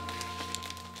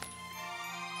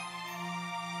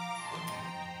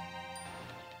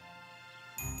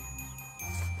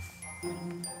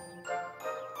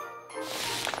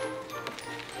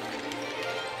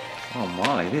 Oh,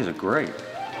 Molly, these are great.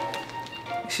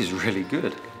 This is really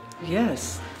good.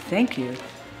 Yes, thank you.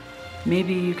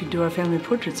 Maybe you could do our family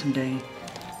portrait someday.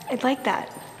 I'd like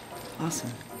that.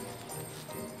 Awesome.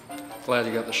 Glad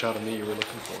you got the shot of me you were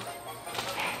looking for.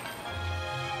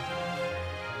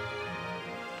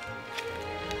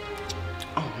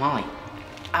 Oh, Molly,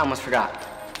 I almost forgot.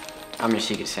 I'm your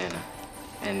Secret Santa.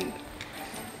 And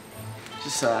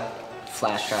just a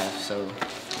flash drive, so,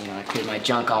 you know, I cleared my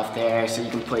junk off there so you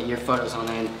can put your photos on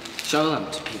there and show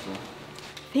them to people.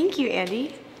 Thank you,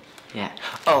 Andy. Yeah.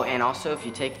 Oh, and also, if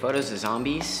you take photos of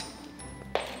zombies,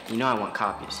 you know I want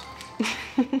copies.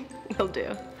 Will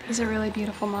do. These are really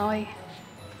beautiful, Molly.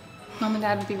 Mom and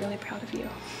Dad would be really proud of you.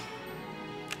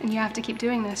 And you have to keep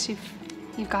doing this.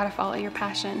 You've got to follow your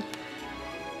passion.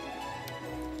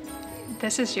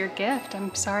 This is your gift.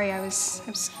 I'm sorry, I was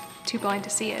too blind to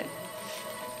see it.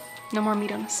 No more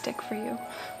meat on the stick for you.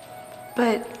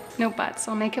 But... No buts.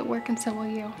 I'll make it work and so will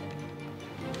you.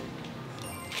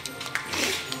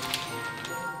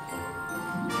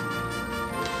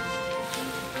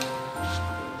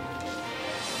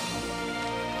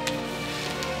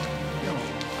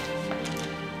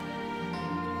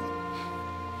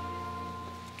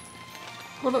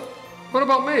 What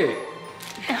about me?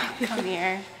 Oh, come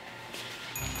here.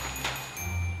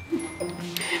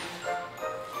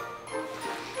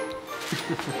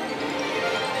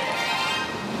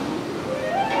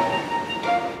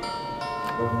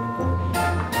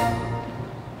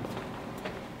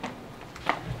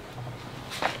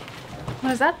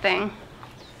 What is that thing?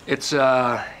 It's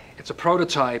a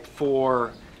prototype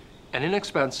for an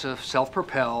inexpensive,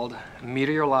 self-propelled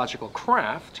meteorological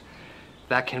craft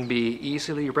that can be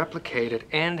easily replicated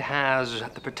and has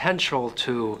the potential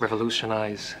to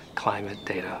revolutionize climate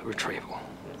data retrieval.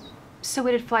 So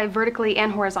it'd fly vertically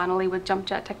and horizontally with jump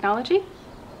jet technology?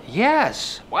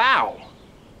 Yes! Wow!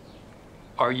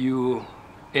 Are you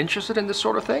interested in this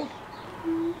sort of thing?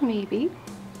 Maybe.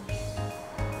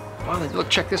 Well, then, look,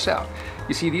 check this out.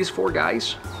 You see these 4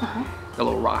 guys? Uh-huh. They're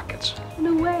little rockets.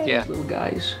 No way. Yeah, little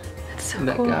guys. That's so and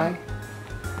that cool. guy.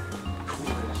 Cool.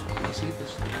 You see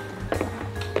this?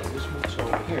 This moves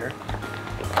over here.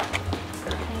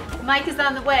 Mike is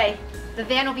on the way. The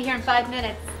van will be here in 5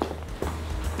 minutes.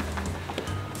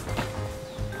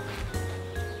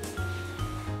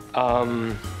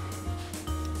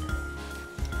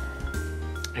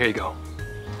 Here you go.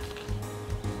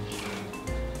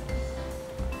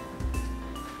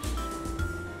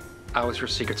 I was your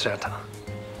Secret Santa.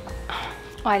 Oh,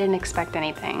 I didn't expect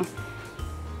anything.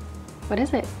 What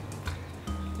is it?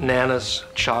 Nana's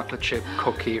chocolate chip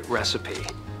cookie recipe.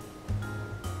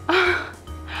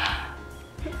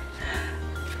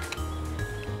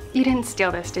 You didn't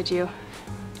steal this, did you?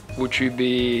 Would you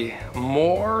be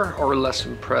more or less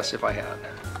impressed if I had?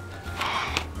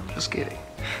 Just kidding.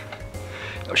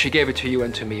 No, she gave it to you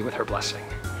and to me with her blessing.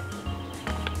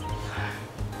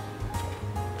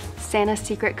 Santa's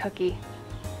secret cookie.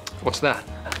 What's that?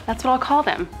 That's what I'll call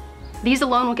them. These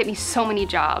alone will get me so many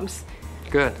jobs.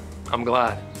 Good. I'm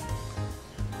glad.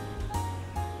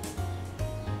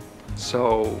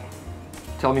 So,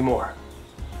 tell me more.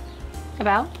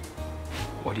 About?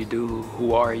 What do you do?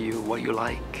 Who are you? What do you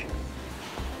like?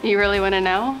 You really want to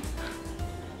know?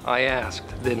 I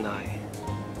asked, didn't I?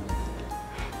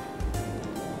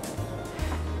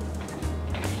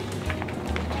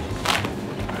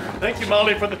 Thank you,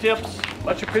 Molly, for the tips.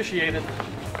 Much appreciated.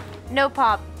 No,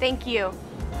 Pop. Thank you.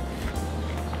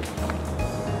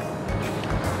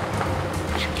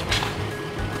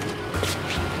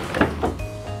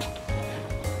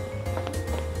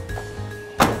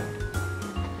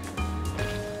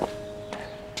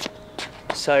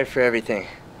 Sorry for everything.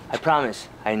 I promise,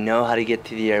 I know how to get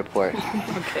to the airport.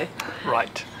 Okay.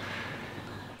 Right.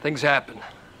 Things happen.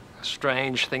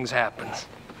 Strange things happen.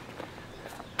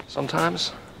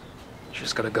 Sometimes, you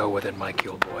just gotta go with it, Mikey,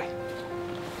 old boy.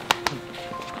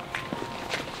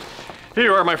 Here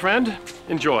you are, my friend.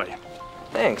 Enjoy.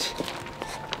 Thanks.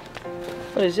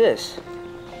 What is this?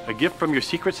 A gift from your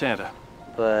Secret Santa.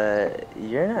 But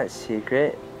you're not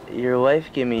secret. Your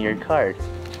wife gave me your card.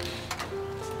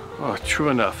 Oh, true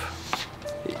enough.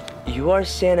 You are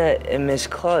Santa and Miss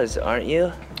Claus, aren't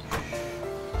you?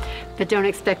 But don't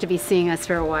expect to be seeing us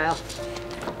for a while.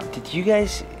 Did you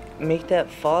guys make that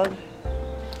fog?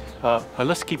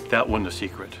 Let's keep that one a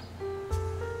secret.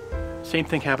 Same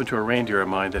thing happened to a reindeer of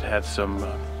mine that had some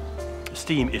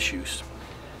steam issues.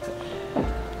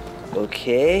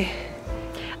 Okay.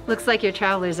 Looks like your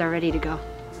travelers are ready to go.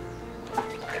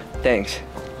 Thanks.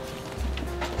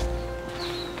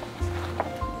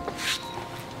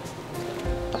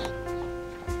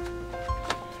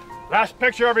 Last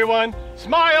picture, everyone.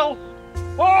 Smile!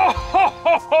 Oh, ho,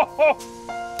 ho, ho, ho.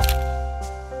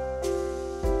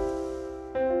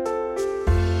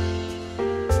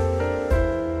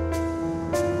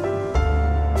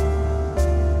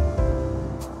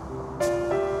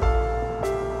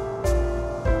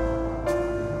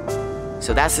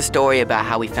 So that's the story about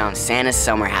how we found Santa's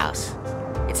summer house.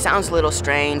 It sounds a little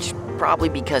strange, probably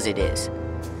because it is.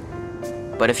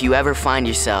 But if you ever find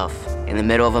yourself in the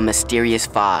middle of a mysterious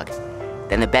fog,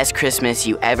 then the best Christmas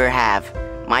you ever have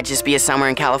might just be a summer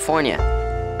in California.